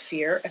stay out of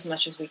fear as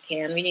much as we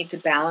can. We need to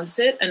balance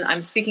it. And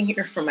I'm speaking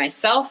here for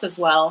myself as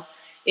well.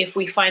 If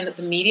we find that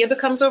the media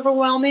becomes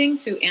overwhelming,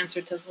 to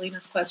answer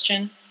Tazlina's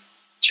question,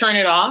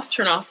 turn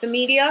off the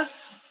media.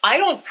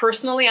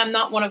 I'm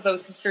not one of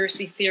those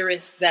conspiracy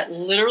theorists that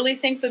literally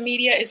think the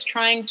media is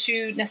trying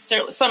to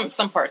necessarily,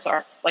 some parts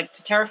are, like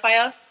to terrify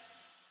us.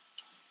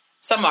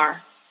 Some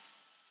are.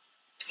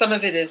 Some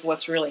of it is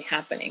what's really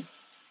happening.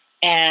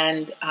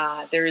 And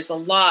there is a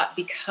lot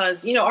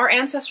because, our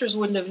ancestors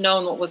wouldn't have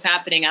known what was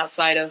happening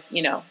outside of,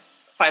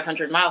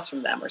 500 miles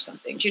from them or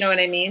something. Do you know what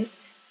I mean?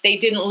 They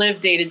didn't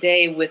live day to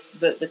day with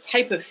the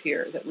type of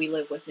fear that we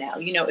live with now.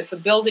 If a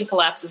building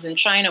collapses in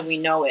China, we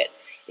know it.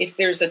 If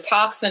there's a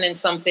toxin in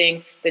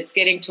something that's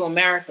getting to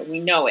America, we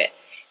know it.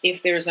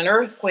 If there's an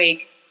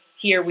earthquake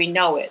here, we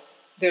know it.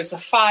 There's a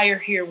fire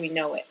here, we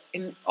know it.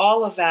 And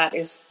all of that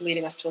is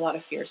leading us to a lot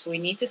of fear. So we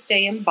need to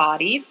stay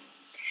embodied.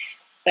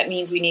 That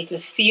means we need to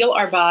feel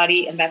our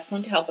body, and that's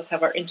going to help us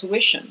have our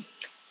intuition.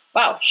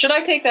 Wow, should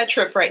I take that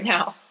trip right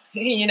now?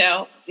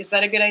 Is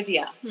that a good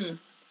idea?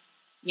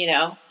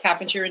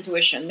 Tap into your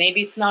intuition.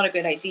 Maybe it's not a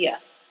good idea.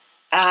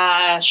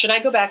 Should I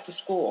go back to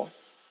school?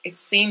 It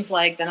seems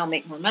like then I'll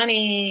make more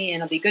money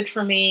and it'll be good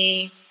for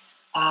me.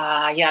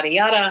 Yada,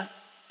 yada.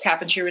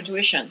 Tap into your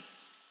intuition.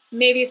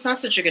 Maybe it's not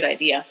such a good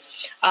idea.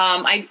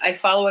 I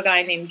follow a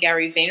guy named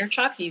Gary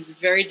Vaynerchuk. He's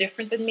very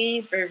different than me.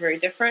 He's very, very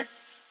different.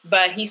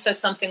 But he says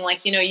something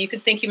like, you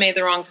could think you made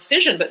the wrong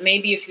decision, but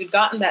maybe if you'd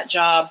gotten that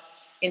job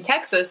in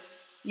Texas,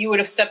 you would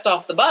have stepped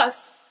off the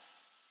bus,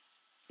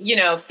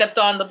 stepped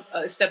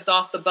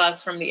off the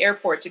bus from the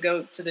airport to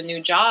go to the new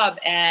job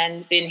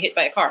and been hit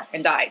by a car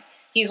and died.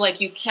 He's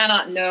like, you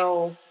cannot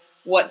know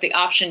what the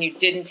option you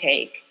didn't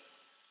take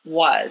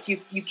was.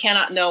 You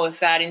cannot know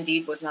if that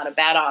indeed was not a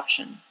bad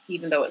option,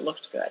 even though it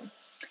looked good.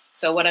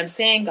 So what I'm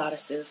saying,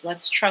 goddesses,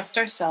 let's trust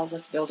ourselves.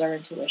 Let's build our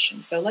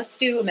intuition. So let's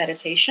do a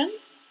meditation.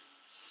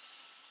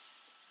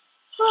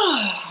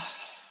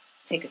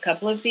 Take a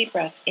couple of deep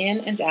breaths in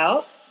and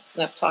out. It's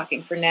enough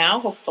talking for now.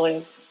 Hopefully I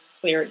was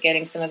clear at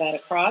getting some of that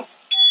across.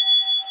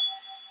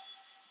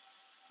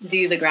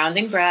 Do the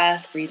grounding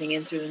breath, breathing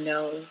in through the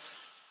nose,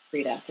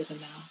 breathe out through the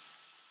mouth.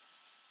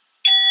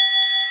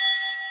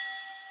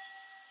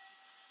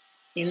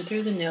 In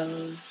through the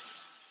nose,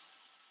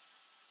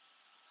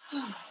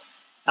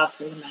 out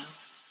through the mouth.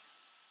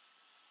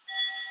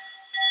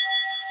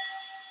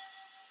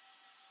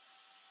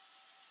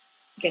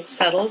 Get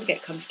settled,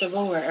 get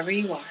comfortable wherever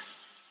you are.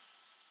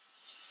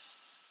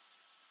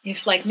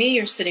 If, like me,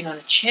 you're sitting on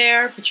a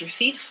chair, put your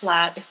feet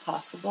flat if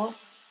possible.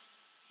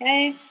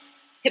 Okay?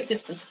 Hip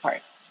distance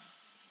apart.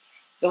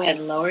 Go ahead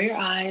and lower your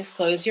eyes,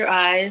 close your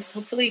eyes.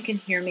 Hopefully you can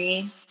hear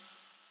me.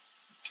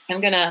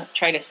 I'm going to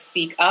try to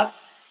speak up,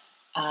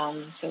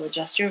 so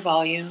adjust your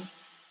volume.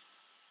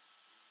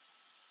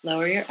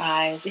 Lower your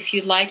eyes. If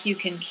you'd like, you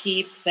can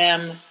keep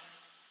them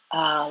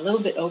a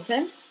little bit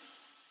open,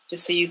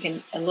 just so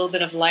a little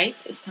bit of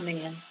light is coming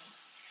in.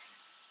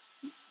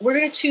 We're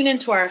going to tune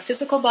into our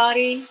physical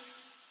body.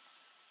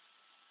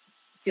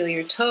 Feel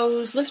your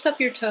toes, lift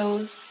up your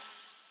toes.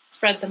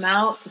 Spread them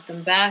out, put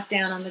them back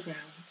down on the ground.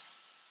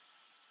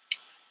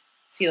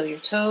 Feel your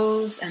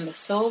toes and the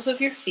soles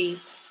of your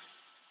feet,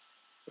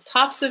 the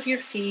tops of your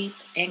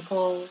feet,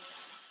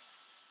 ankles,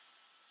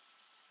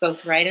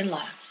 both right and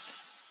left.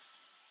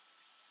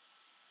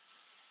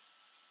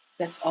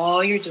 That's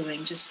all you're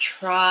doing. Just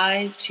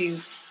try to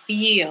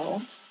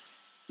feel,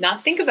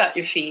 not think about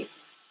your feet,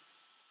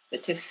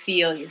 but to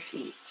feel your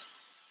feet.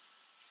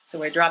 So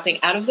we're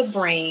dropping out of the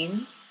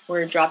brain,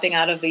 we're dropping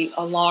out of the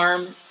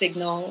alarm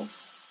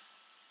signals,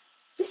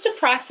 just to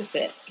practice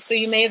it. So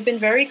you may have been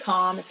very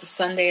calm. It's a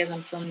Sunday as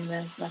I'm filming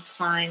this, that's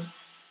fine.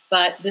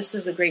 But this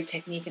is a great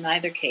technique in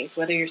either case,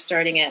 whether you're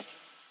starting at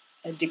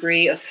a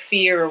degree of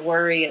fear or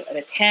worry at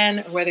a 10,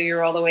 or whether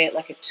you're all the way at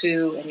like a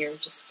 2 and you're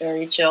just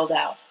very chilled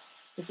out.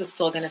 This is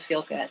still going to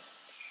feel good.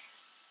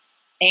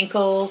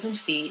 Ankles and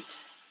feet.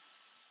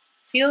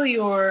 Feel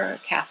your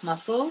calf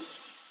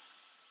muscles.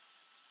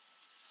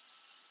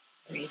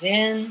 Breathe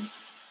in,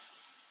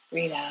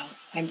 breathe out.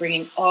 I'm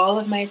bringing all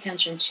of my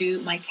attention to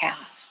my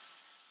calf.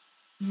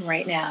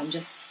 Right now, I'm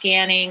just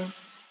scanning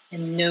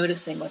and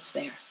noticing what's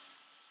there.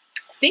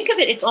 Think of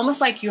it, it's almost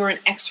like you're an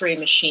X-ray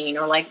machine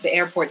or like the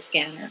airport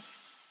scanner.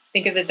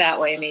 Think of it that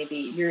way, maybe.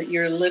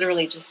 You're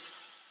literally just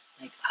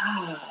like,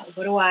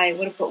 what do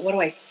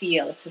I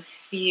feel? It's a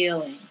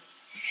feeling.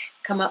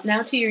 Come up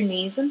now to your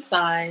knees and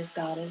thighs,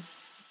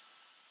 goddess.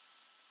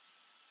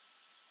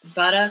 The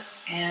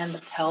buttocks and the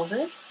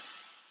pelvis.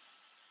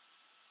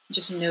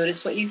 Just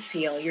notice what you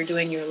feel. You're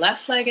doing your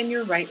left leg and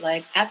your right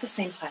leg at the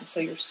same time. So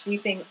you're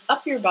sweeping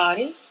up your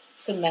body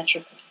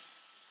symmetrically.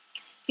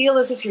 Feel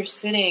as if you're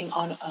sitting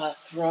on a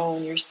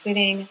throne. You're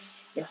sitting,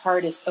 your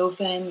heart is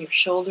open, your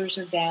shoulders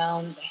are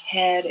down, the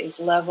head is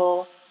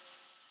level.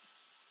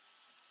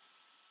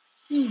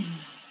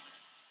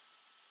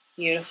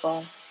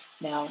 Beautiful.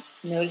 Now,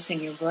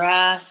 noticing your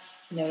breath,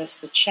 notice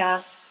the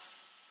chest,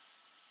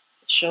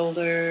 the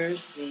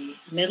shoulders, the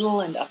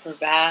middle and upper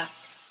back.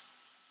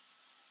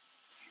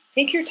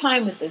 Take your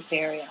time with this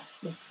area,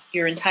 with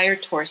your entire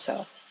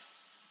torso.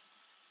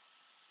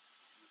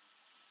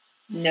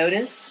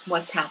 Notice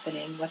what's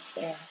happening, what's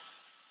there.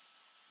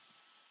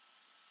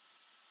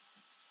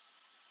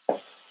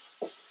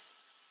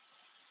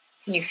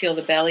 Can you feel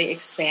the belly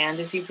expand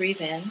as you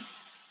breathe in?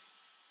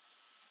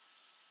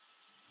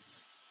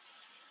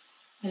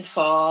 And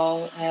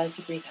fall as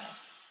you breathe out.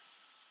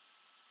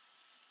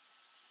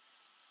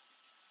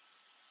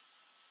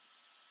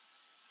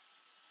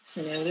 Just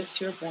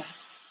notice your breath.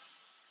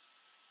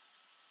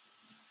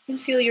 You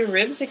can feel your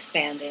ribs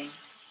expanding.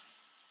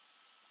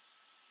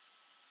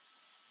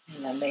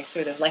 And then they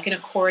sort of, like an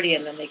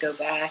accordion, then they go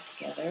back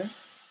together.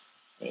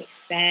 They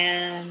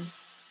expand.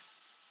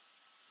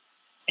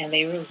 And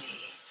they release.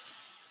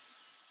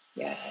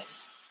 Good.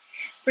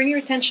 Bring your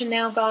attention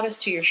now, goddess,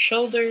 to your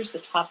shoulders, the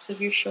tops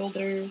of your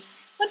shoulders.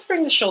 Let's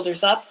bring the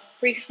shoulders up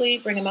briefly.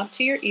 Bring them up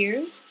to your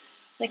ears,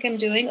 like I'm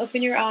doing.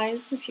 Open your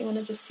eyes if you want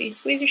to just see.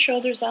 Squeeze your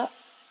shoulders up,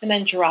 and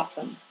then drop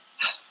them.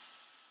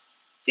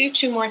 Do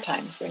 2 more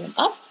times. Bring them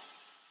up,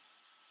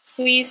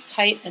 squeeze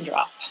tight, and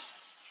drop.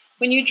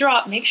 When you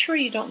drop, make sure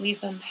you don't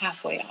leave them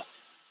halfway up.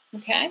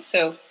 Okay?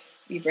 So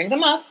you bring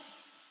them up,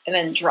 and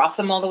then drop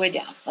them all the way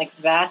down. Like,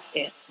 that's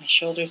it. My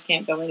shoulders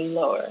can't go any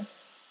lower.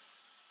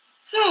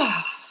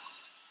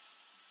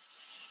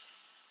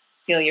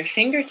 Feel your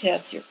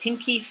fingertips, your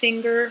pinky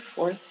finger,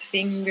 4th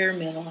finger,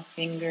 middle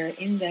finger,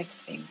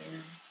 index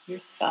finger, your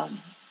thumbs.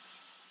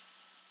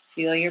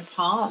 Feel your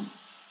palms.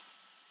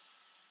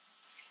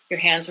 Your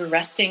hands are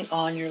resting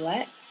on your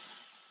legs.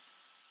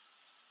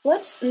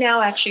 Let's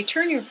now actually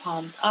turn your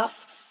palms up.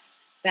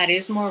 That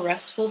is more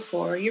restful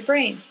for your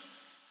brain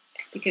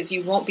because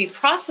you won't be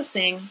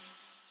processing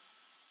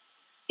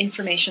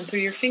information through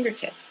your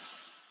fingertips.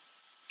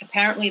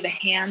 Apparently, the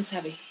hands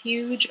have a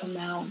huge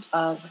amount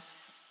of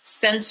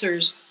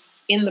sensors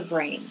in the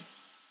brain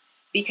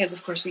because,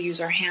 of course, we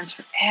use our hands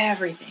for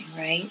everything,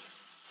 right?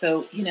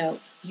 So,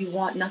 you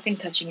want nothing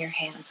touching your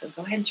hands. So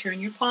go ahead and turn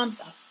your palms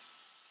up.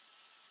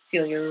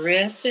 Feel your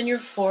wrist and your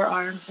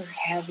forearms are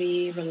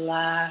heavy,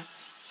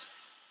 relaxed.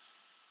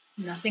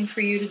 Nothing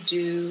for you to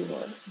do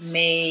or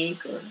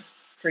make or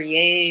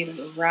create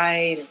or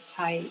write or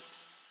type.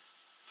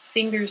 These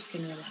fingers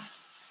can relax.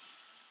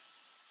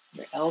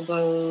 Your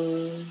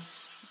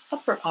elbows,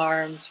 upper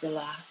arms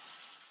relaxed.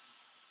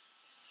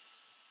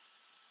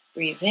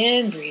 Breathe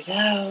in, breathe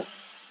out.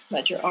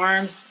 Let your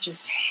arms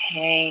just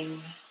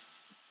hang.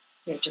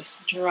 They're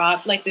just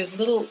dropped, like there's a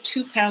little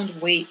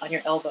 2-pound weight on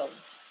your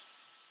elbows.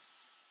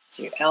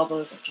 So your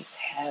elbows are just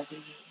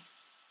heavy.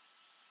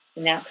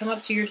 And now come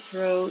up to your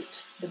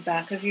throat, the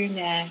back of your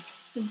neck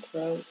and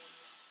throat.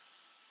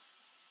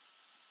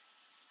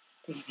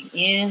 Breathing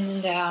in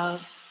and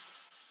out.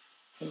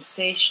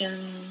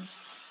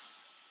 Sensations,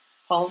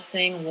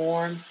 pulsing,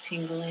 warmth,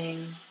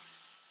 tingling.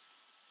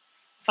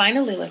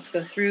 Finally, let's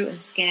go through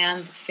and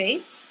scan the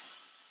face.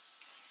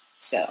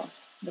 So,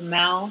 the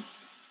mouth,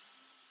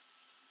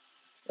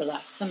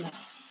 relax the mouth.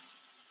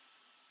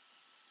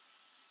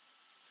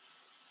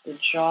 The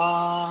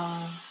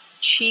jaw,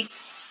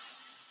 cheeks,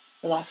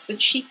 Relax the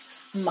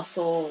cheeks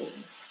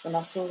muscles, the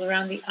muscles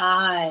around the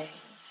eyes.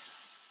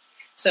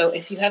 So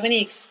if you have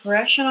any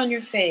expression on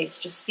your face,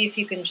 just see if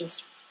you can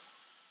just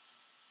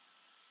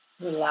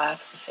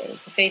relax the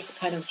face. The face will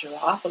kind of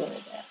drop a little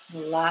bit.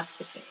 Relax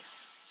the face.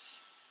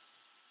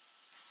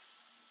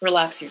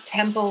 Relax your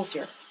temples,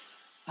 your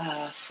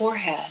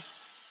forehead.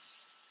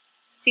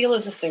 Feel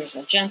as if there's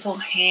a gentle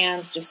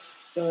hand just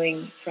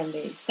going from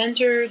the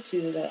center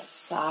to the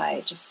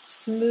side, just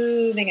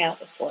smoothing out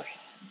the forehead,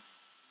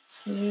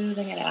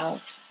 smoothing it out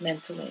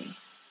mentally.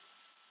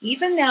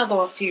 Even now,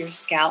 go up to your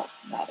scalp.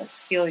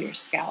 Goddess, feel your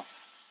scalp.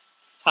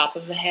 Top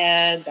of the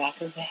head,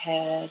 back of the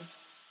head,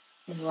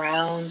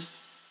 around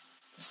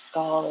the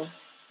skull.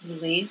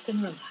 Release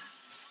and relax.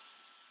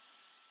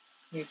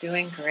 You're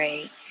doing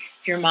great.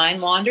 If your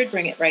mind wandered,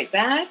 bring it right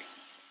back.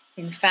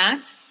 In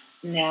fact,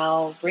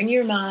 now bring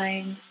your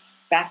mind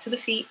back to the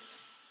feet.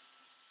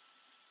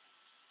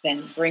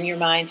 Then bring your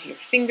mind to your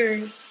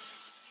fingers.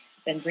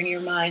 Then bring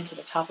your mind to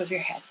the top of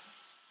your head.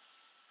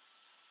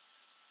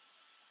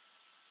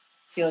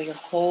 Feel your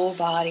whole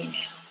body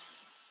now.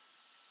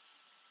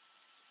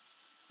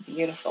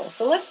 Beautiful.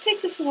 So let's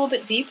take this a little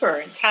bit deeper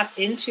and tap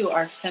into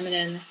our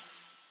feminine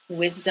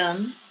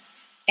wisdom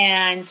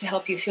and to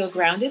help you feel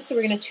grounded. So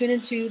we're going to tune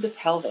into the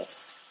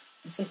pelvis.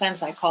 And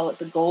sometimes I call it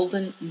the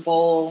golden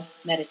bowl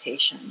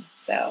meditation.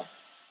 So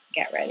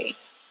get ready.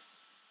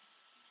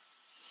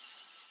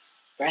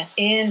 Breath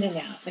in and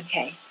out.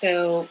 Okay,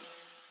 so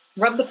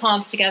rub the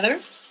palms together.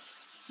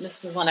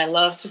 This is one I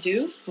love to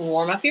do.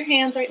 Warm up your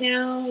hands right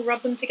now.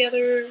 Rub them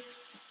together.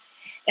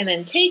 And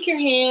then take your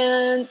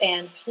hand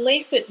and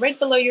place it right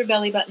below your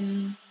belly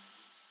button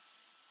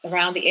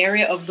around the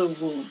area of the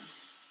womb.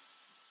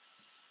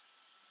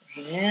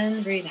 Breathe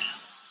in, breathe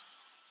out.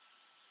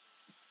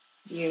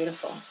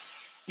 Beautiful.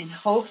 And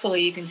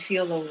hopefully you can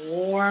feel the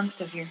warmth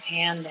of your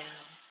hand now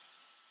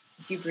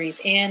as you breathe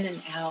in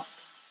and out.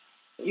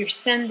 You're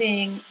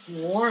sending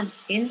warmth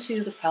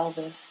into the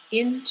pelvis,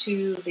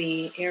 into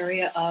the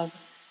area of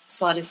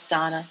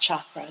Swadhisthana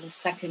chakra, the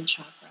second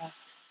chakra,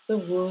 the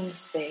womb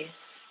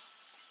space.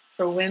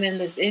 For women,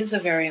 this is a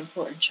very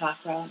important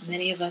chakra.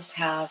 Many of us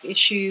have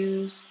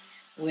issues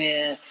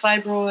with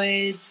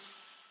fibroids,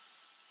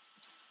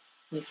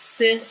 with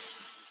cysts.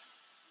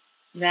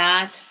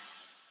 That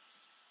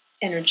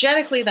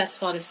energetically, that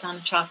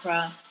Swadhisthana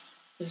chakra,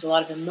 there's a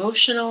lot of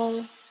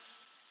emotional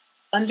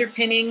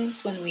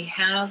underpinnings when we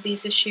have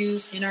these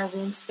issues in our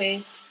womb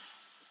space.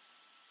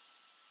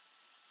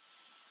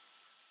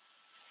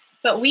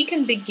 But we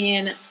can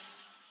begin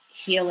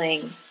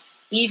healing,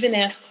 even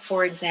if,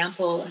 for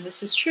example, and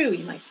this is true,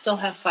 you might still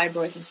have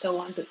fibroids and so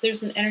on, but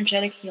there's an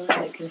energetic healing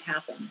that can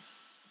happen.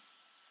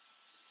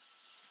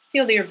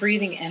 Feel that you're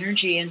breathing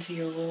energy into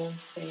your womb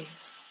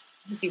space.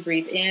 As you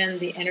breathe in,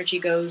 the energy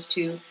goes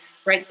to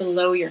right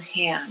below your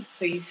hand.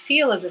 So you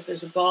feel as if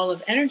there's a ball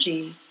of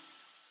energy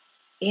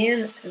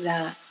in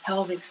that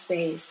pelvic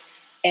space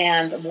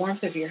and the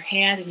warmth of your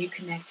hand and you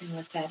connecting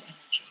with that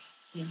energy.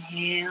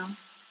 Inhale,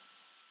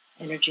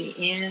 energy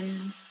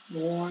in,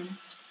 warmth.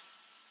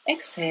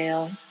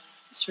 Exhale,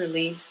 just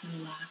release and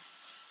relax.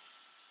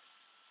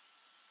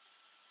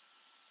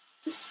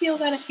 Just feel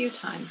that a few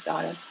times,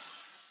 Goddess.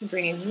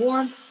 Bringing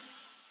warmth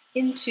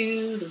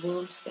into the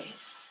womb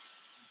space.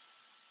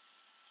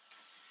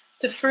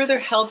 To further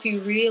help you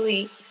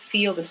really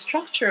feel the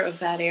structure of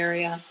that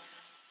area,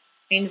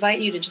 I invite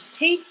you to just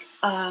take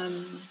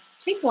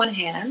one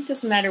hand,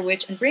 doesn't matter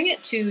which, and bring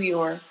it to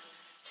your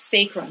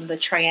sacrum, the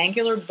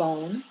triangular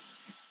bone,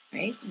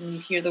 right? And you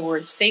hear the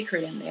word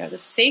sacred in there. The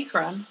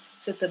sacrum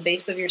is at the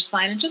base of your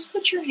spine, and just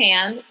put your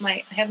hand,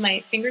 I have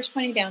my fingers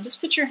pointing down, just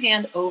put your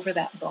hand over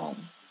that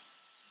bone.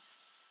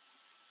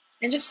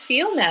 And just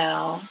feel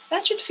now,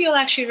 that should feel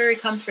actually very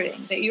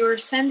comforting, that you're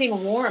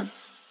sending warmth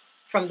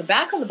from the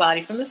back of the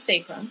body, from the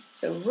sacrum,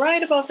 so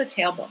right above the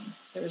tailbone,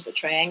 there is a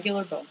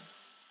triangular bone.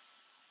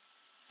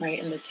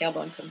 Right, and the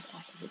tailbone comes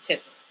off of the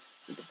tip.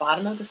 It's at the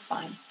bottom of the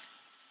spine.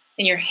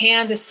 And your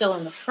hand is still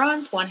in the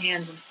front, one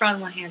hand's in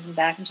front, one hand's in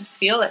back, and just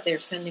feel that they're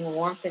sending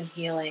warmth and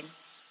healing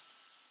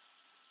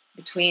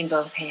between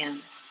both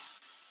hands.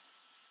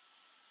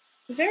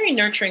 It's a very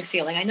nurturing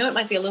feeling. I know it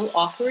might be a little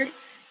awkward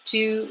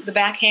to the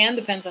back hand,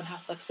 depends on how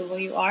flexible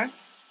you are.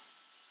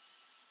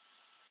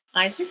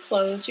 Eyes are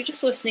closed, you're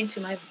just listening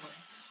to my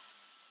voice,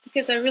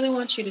 because I really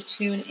want you to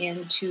tune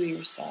in to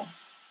yourself.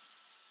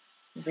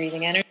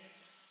 Breathing energy.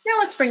 Now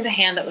let's bring the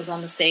hand that was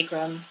on the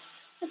sacrum,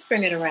 let's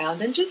bring it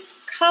around and just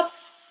cup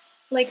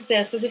like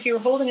this, as if you were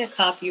holding a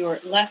cup, your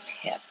left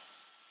hip.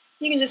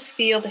 You can just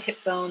feel the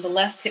hip bone, the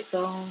left hip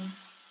bone.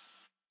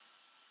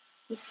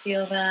 Just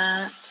feel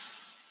that,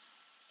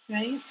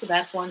 right? So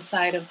that's one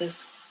side of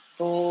this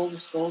bowl,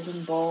 this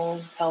golden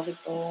bowl,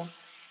 pelvic bowl.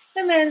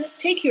 And then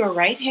take your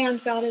right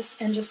hand, Goddess,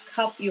 and just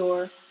cup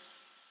your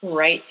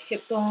right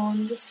hip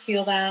bone. Just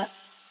feel that.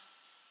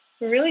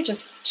 We're really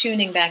just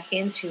tuning back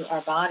into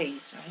our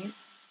bodies, right?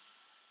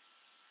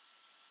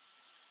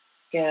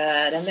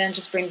 Good, and then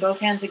just bring both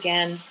hands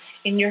again.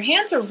 And your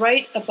hands are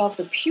right above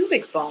the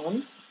pubic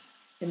bone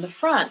in the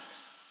front.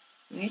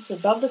 Right? It's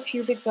above the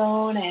pubic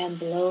bone and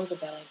below the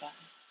belly button.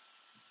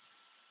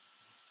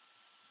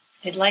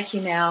 I'd like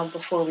you now,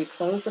 before we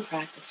close the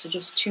practice, to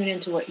just tune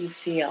into what you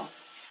feel.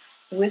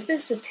 With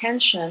this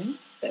attention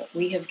that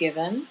we have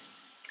given,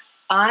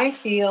 I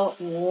feel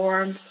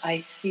warmth,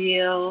 I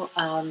feel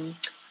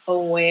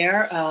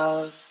aware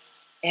of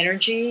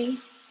energy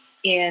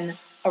in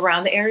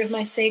around the area of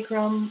my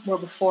sacrum, where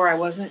before I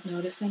wasn't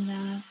noticing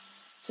that.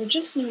 So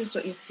just notice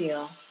what you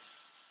feel.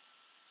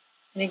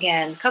 And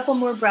again, a couple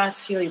more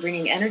breaths. Feel you're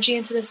bringing energy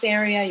into this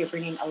area. You're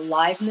bringing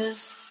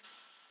aliveness.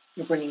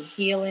 You're bringing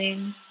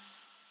healing.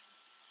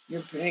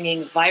 You're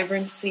bringing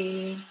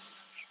vibrancy.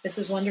 This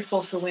is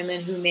wonderful for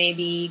women who may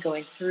be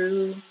going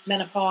through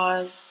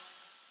menopause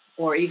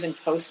or even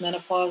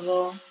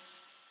postmenopausal.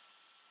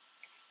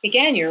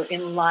 Again, you're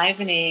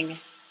enlivening.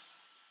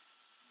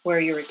 Where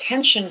your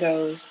attention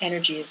goes,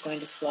 energy is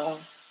going to flow.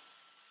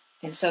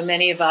 And so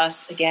many of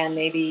us, again,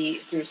 maybe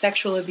through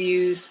sexual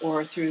abuse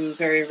or through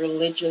very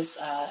religious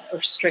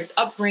or strict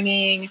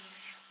upbringing,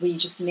 we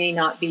just may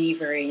not be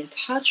very in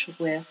touch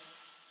with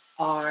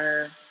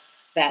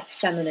that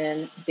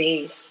feminine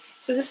base.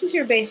 So this is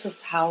your base of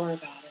power,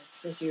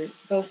 goddess, as your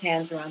both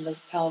hands around the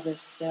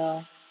pelvis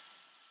still.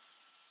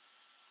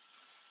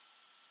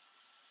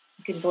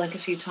 You can blink a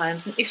few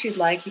times, and if you'd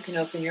like, you can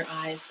open your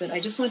eyes, but I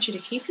just want you to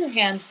keep your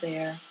hands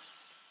there.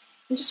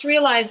 And just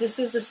realize this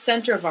is the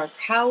center of our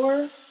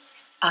power.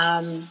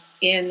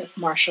 In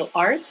martial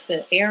arts,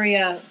 the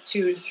area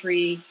 2 to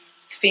 3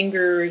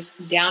 fingers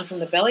down from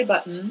the belly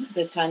button,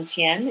 the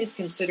Tantien, is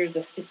considered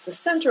it's the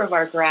center of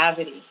our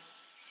gravity.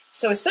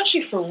 So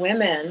especially for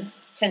women,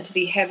 tend to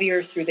be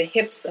heavier through the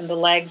hips and the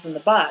legs and the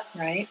butt,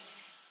 right?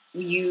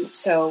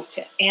 So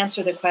to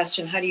answer the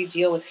question, how do you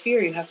deal with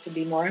fear? You have to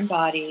be more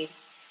embodied.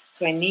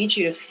 So I need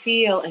you to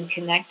feel and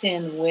connect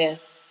in with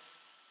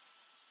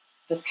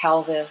the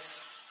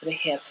pelvis, the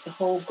hips, the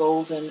whole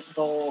golden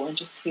bowl, and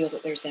just feel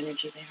that there's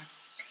energy there.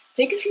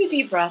 Take a few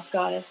deep breaths,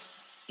 goddess.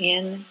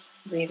 In,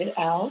 breathe it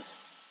out.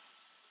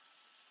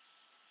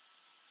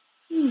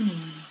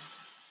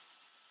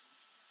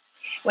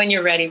 When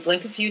you're ready,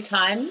 blink a few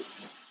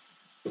times.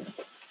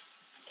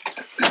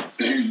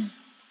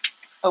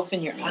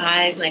 Open your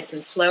eyes nice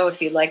and slow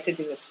if you'd like to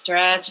do a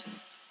stretch.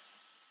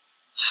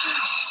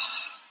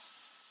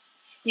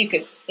 You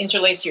could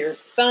interlace your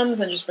thumbs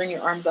and just bring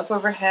your arms up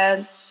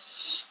overhead.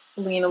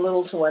 Lean a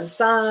little to one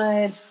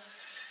side,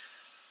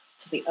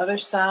 to the other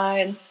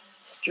side.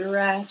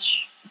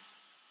 Stretch.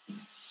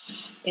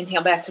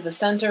 Inhale back to the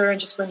center and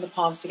just bring the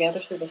palms together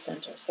through the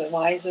center. So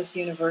why is this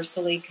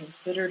universally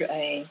considered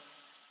a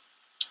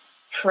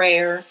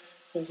prayer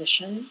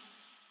position?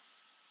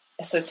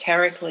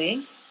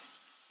 Esoterically,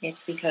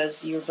 it's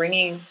because you're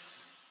bringing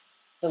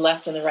the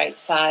left and the right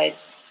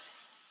sides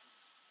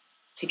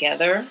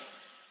together.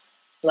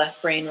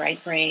 Left brain,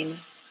 right brain,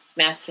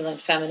 masculine,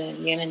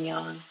 feminine, yin and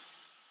yang.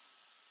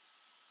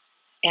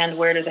 And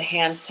where do the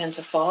hands tend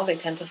to fall? They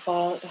tend to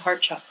fall at the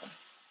heart chakra.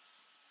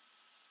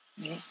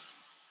 Right?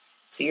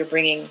 So you're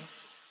bringing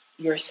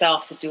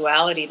yourself, the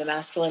duality, the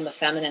masculine, the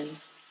feminine,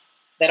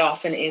 that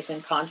often is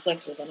in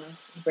conflict within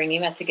us. You're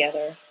bringing that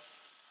together,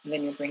 and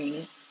then you're bringing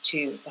it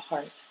to the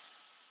heart,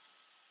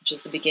 which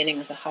is the beginning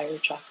of the higher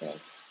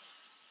chakras.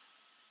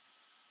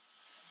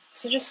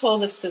 So just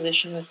hold this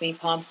position with me,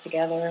 palms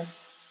together,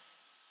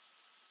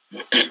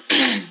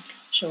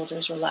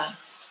 shoulders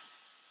relaxed.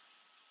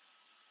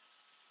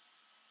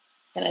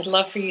 And I'd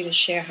love for you to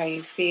share how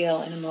you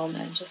feel in a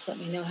moment. Just let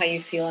me know how you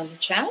feel in the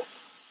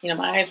chat.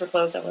 My eyes were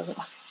closed. I wasn't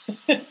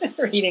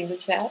reading the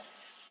chat.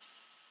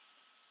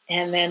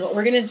 And then what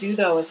we're going to do,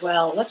 though, as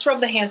well, let's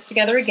rub the hands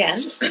together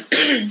again.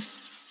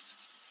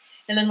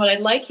 And then what I'd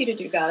like you to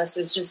do, goddess,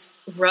 is just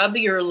rub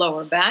your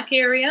lower back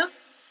area.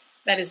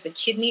 That is the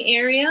kidney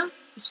area.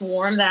 Just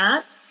warm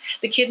that.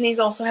 The kidneys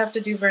also have to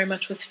do very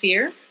much with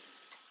fear.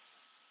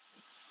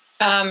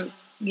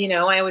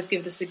 I always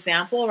give this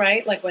example,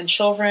 right? Like when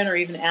children or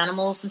even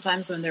animals,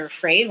 sometimes when they're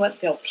afraid,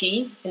 they'll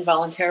pee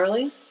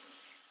involuntarily.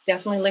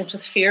 Definitely linked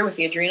with fear, with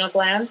the adrenal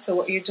glands. So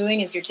what you're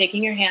doing is you're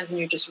taking your hands and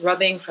you're just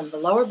rubbing from the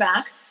lower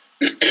back,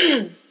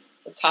 the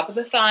top of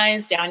the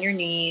thighs, down your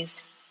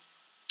knees,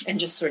 and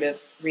just sort of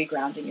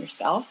regrounding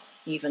yourself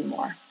even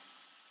more.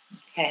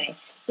 Okay,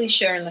 please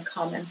share in the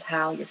comments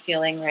how you're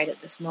feeling right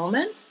at this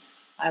moment.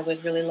 I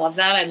would really love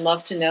that. I'd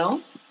love to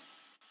know.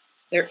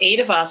 There are 8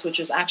 of us, which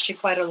is actually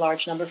quite a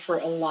large number for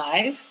a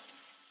live.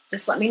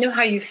 Just let me know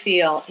how you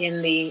feel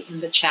in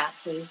the chat,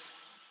 please.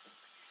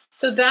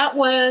 So that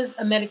was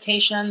a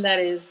meditation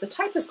the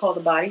type is called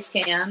the body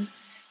scan.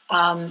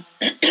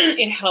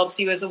 It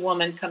helps you as a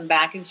woman come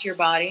back into your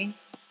body.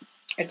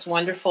 It's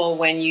wonderful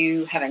when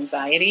you have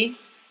anxiety.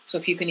 So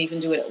if you can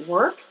even do it at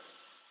work.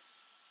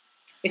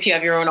 If you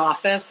have your own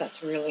office,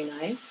 that's really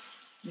nice.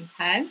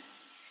 Okay.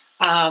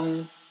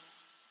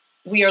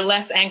 We are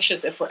less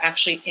anxious if we're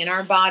actually in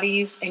our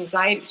bodies.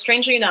 Anxiety,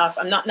 strangely enough,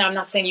 I'm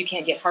not saying you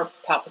can't get heart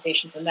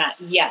palpitations and that.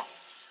 Yes.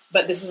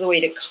 But this is a way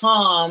to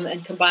calm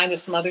and combine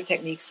with some other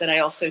techniques that I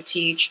also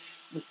teach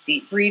with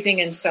deep breathing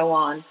and so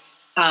on.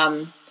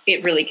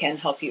 It really can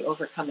help you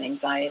overcome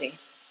anxiety.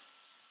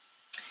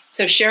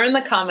 So share in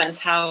the comments,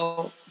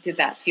 how did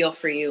that feel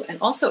for you? And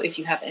also if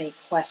you have any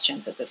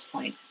questions at this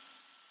point.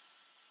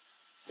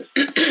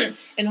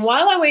 And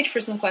while I wait for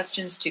some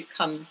questions to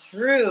come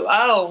through,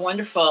 oh,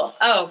 wonderful.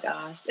 Oh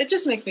gosh, it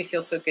just makes me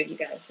feel so good, you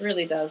guys. It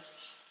really does.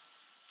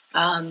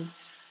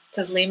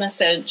 Taslima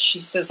said,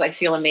 she says, I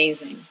feel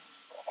amazing.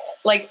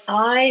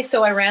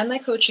 So I ran my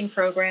coaching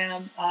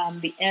program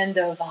the end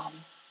of,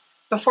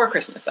 before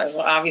Christmas.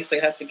 Obviously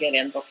it has to get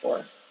in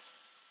before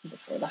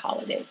the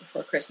holiday,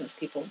 before Christmas.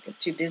 People get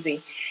too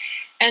busy.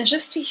 And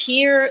just to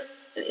hear,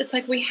 it's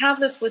like we have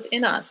this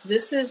within us.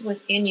 This is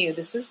within you.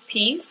 This is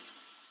peace.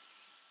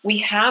 We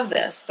have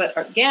this, but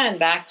again,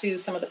 back to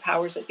some of the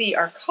powers that be.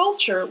 Our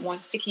culture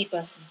wants to keep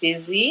us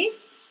busy,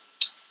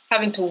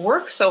 having to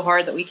work so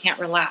hard that we can't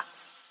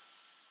relax.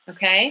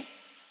 Okay?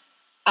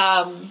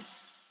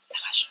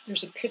 Gosh,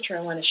 there's a picture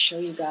I want to show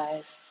you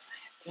guys.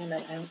 Damn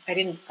it, I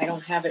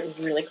don't have it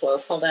really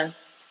close. Hold on.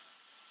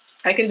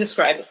 I can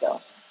describe it though.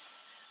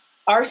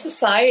 Our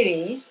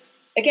society,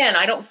 again,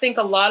 I don't think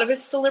a lot of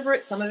it's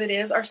deliberate. Some of it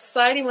is. Our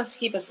society wants to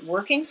keep us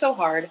working so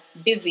hard,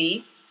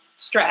 busy,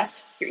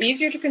 stressed. You're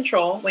easier to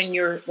control when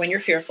you're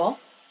fearful.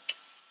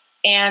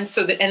 And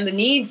so the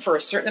need for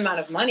a certain amount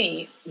of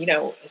money,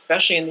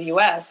 especially in the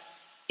US,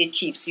 it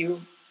keeps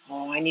you,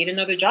 I need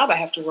another job. I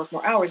have to work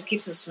more hours. It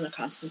keeps us in a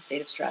constant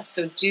state of stress.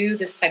 So do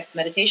this type of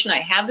meditation.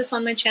 I have this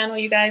on my channel,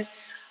 you guys.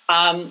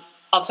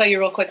 I'll tell you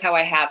real quick how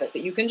I have it,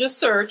 but you can just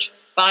search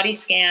body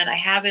scan. I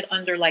have it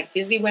under like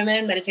busy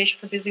women, meditation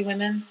for busy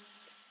women.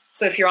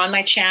 So if you're on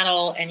my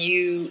channel and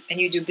you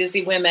do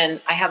busy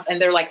women,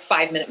 and they're like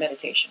 5-minute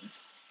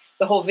meditations.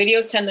 The whole video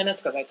is 10 minutes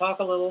because I talk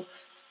a little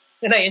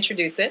and I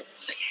introduce it.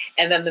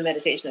 And then the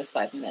meditation is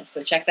 5 minutes.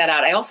 So check that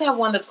out. I also have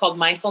one that's called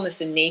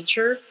Mindfulness in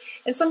Nature.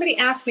 And somebody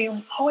asked me,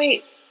 oh,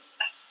 wait,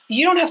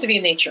 you don't have to be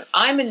in nature.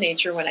 I'm in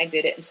nature when I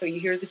did it. And so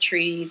you hear the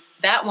trees.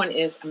 That one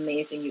is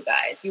amazing, you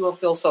guys. You will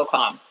feel so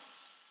calm.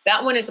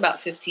 That one is about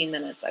 15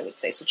 minutes, I would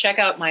say. So check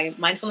out my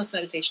mindfulness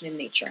meditation in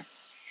nature.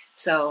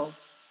 So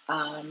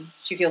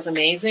she feels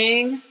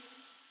amazing.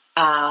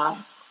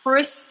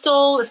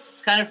 Crystal is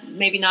kind of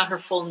maybe not her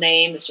full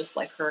name. It's just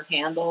like her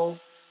handle.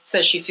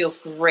 Says she feels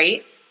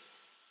great.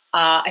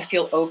 I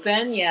feel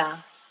open.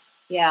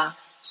 Yeah.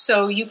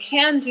 So you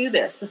can do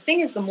this. The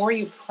thing is, the more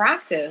you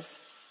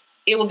practice,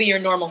 it will be your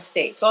normal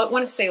state. So I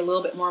want to say a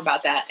little bit more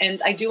about that.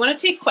 And I do want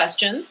to take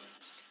questions.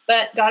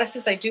 But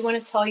goddesses, I do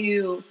want to tell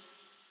you,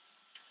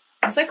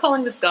 was I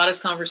calling this Goddess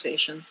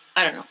Conversations?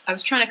 I don't know. I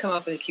was trying to come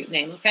up with a cute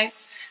name, okay?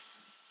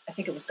 I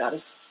think it was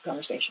Goddess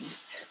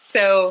Conversations.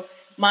 So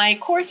my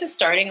course is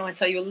starting. I want to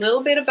tell you a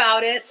little bit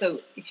about it.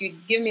 So if you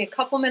give me a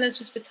couple minutes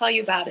just to tell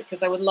you about it,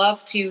 because I would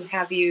love to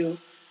have you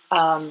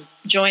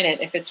join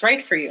it if it's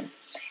right for you.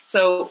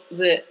 So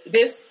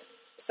this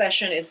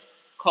session is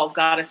called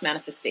Goddess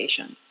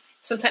Manifestation.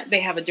 Sometimes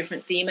they have a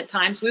different theme at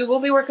times. We will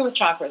be working with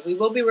chakras. We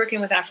will be working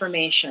with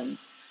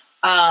affirmations.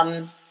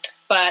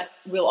 But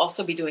we'll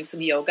also be doing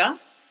some yoga.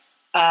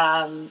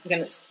 We're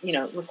going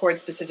to, record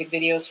specific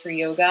videos for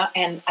yoga.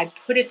 And I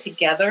put it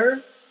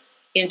together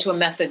into a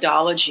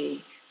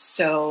methodology.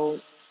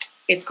 So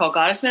it's called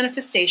Goddess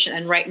Manifestation.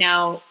 And right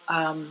now,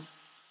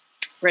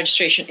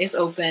 registration is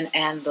open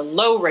and the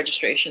low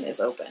registration is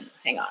open.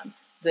 Hang on.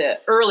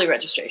 The early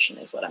registration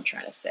is what I'm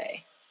trying to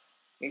say.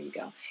 Here you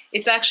go.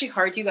 It's actually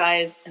hard, you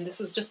guys, and this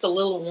is just a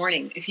little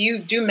warning. If you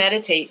do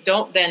meditate,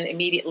 don't then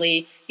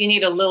immediately, you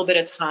need a little bit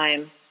of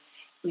time.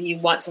 You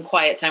want some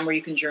quiet time where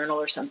you can journal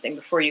or something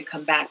before you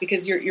come back,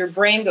 because your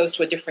brain goes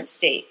to a different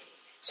state.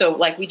 So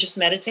like we just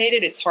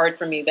meditated, it's hard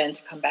for me then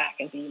to come back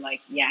and be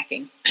like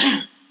yakking.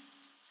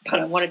 But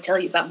I want to tell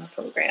you about my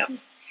program.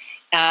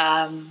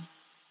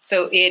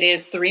 So it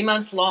is 3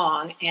 months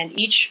long, and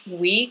each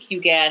week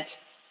you get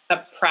a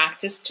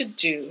practice to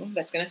do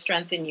that's going to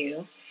strengthen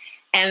you.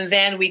 And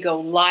then we go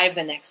live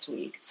the next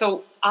week.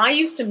 So I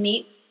used to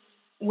meet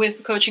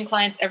with coaching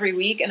clients every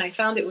week, and I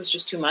found it was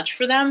just too much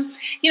for them.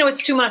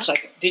 It's too much.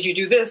 Like, did you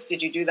do this?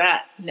 Did you do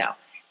that? No.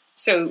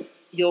 So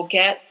you'll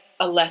get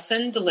a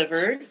lesson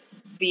delivered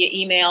via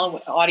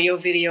email, audio,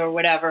 video, or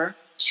whatever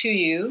to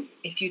you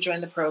if you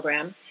join the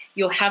program.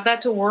 You'll have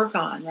that to work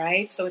on,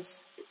 right? So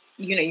it's,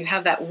 you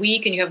have that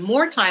week and you have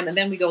more time, and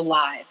then we go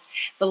live.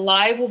 The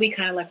live will be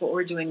kind of like what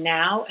we're doing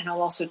now, and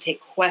I'll also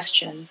take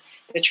questions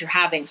that you're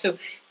having. So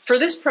for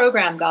this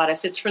program,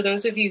 Goddess, it's for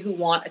those of you who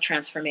want a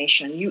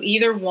transformation. You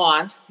either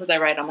want, what I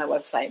write on my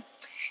website,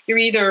 you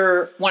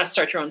either want to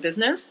start your own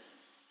business,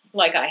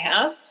 like I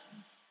have.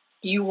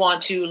 You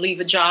want to leave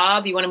a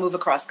job. You want to move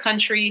across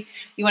country.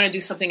 You want to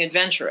do something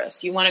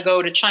adventurous. You want to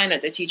go to China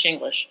to teach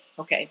English.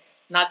 Okay,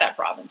 not that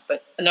province,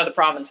 but another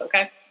province,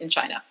 okay, in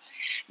China.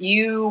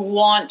 You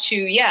want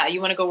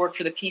to go work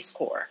for the Peace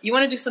Corps. You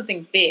want to do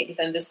something big,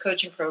 then this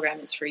coaching program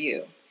is for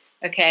you.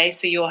 Okay,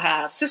 so you'll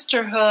have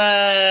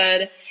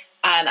sisterhood,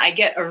 and I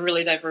get a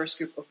really diverse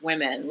group of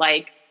women,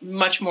 like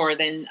much more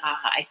than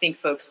I think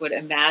folks would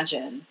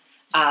imagine.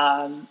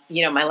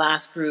 My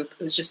last group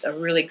was just a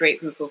really great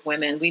group of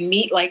women. We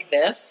meet like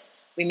this.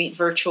 We meet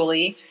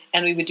virtually,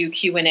 and we would do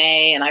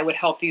Q&A, and I would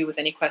help you with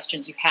any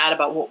questions you had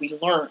about what we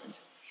learned.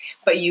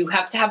 But you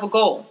have to have a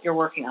goal you're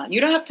working on.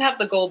 You don't have to have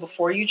the goal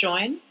before you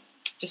join,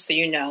 just so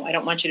you know. I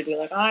don't want you to be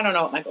like, oh, I don't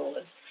know what my goal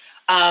is.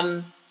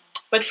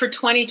 But for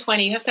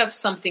 2020, you have to have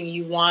something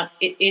you want.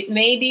 It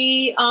may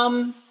be, you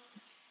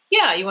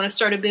want to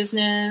start a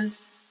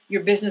business.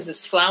 Your business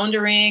is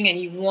floundering and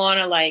you want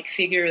to like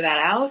figure that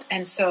out.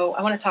 And so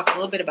I want to talk a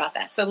little bit about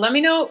that. So let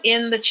me know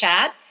in the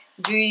chat,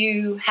 do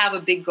you have a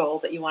big goal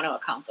that you want to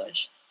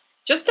accomplish?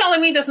 Just telling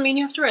me doesn't mean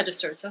you have to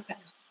register. It's okay.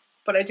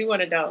 But I do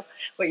want to know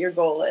what your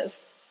goal is.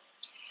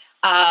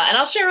 And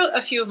I'll share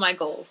a few of my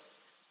goals.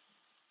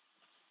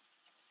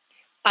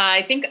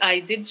 I think I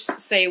did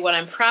say what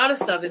I'm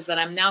proudest of is that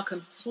I'm now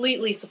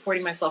completely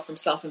supporting myself from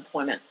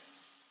self-employment.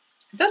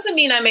 It doesn't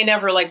mean I may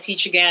never like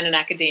teach again in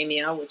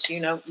academia, which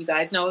you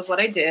guys know is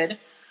what I did.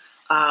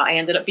 I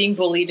ended up being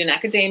bullied in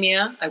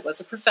academia. I was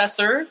a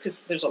professor because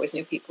there's always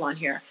new people on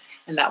here.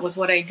 And that was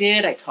what I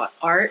did. I taught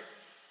art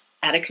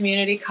at a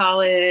community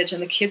college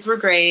and the kids were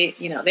great.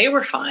 They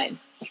were fine,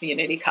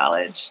 community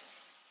college.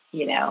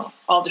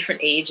 All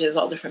different ages,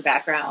 all different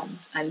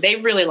backgrounds. And they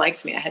really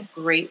liked me. I had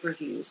great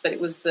reviews, but it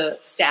was the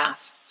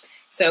staff.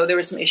 So there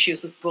were some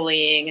issues with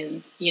bullying.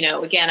 And,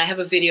 again, I have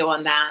a video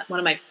on that. One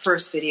of my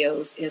first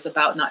videos is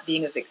about not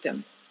being a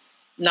victim,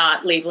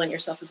 not labeling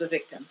yourself as a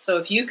victim. So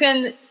if you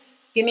can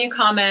give me a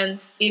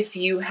comment if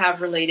you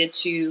have related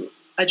to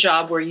a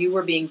job where you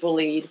were being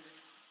bullied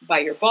by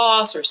your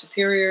boss or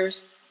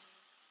superiors.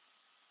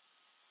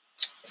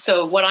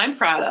 So what I'm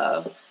proud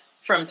of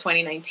from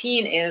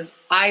 2019 is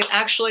I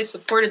actually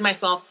supported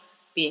myself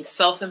being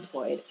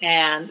self-employed,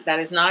 and that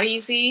is not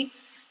easy,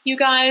 you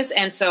guys.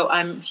 And so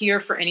I'm here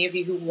for any of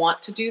you who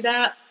want to do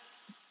that.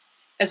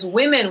 As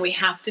women, we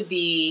have to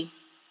be,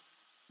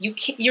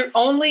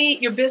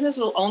 your business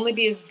will only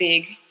be as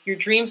big, your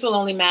dreams will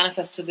only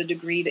manifest to the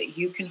degree that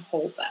you can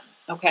hold them,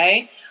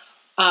 okay?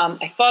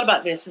 I thought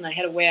about this and I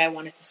had a way I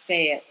wanted to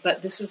say it,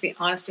 but this is the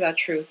honest to God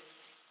truth.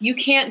 You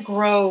can't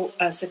grow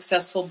a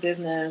successful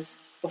business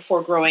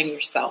before growing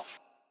yourself.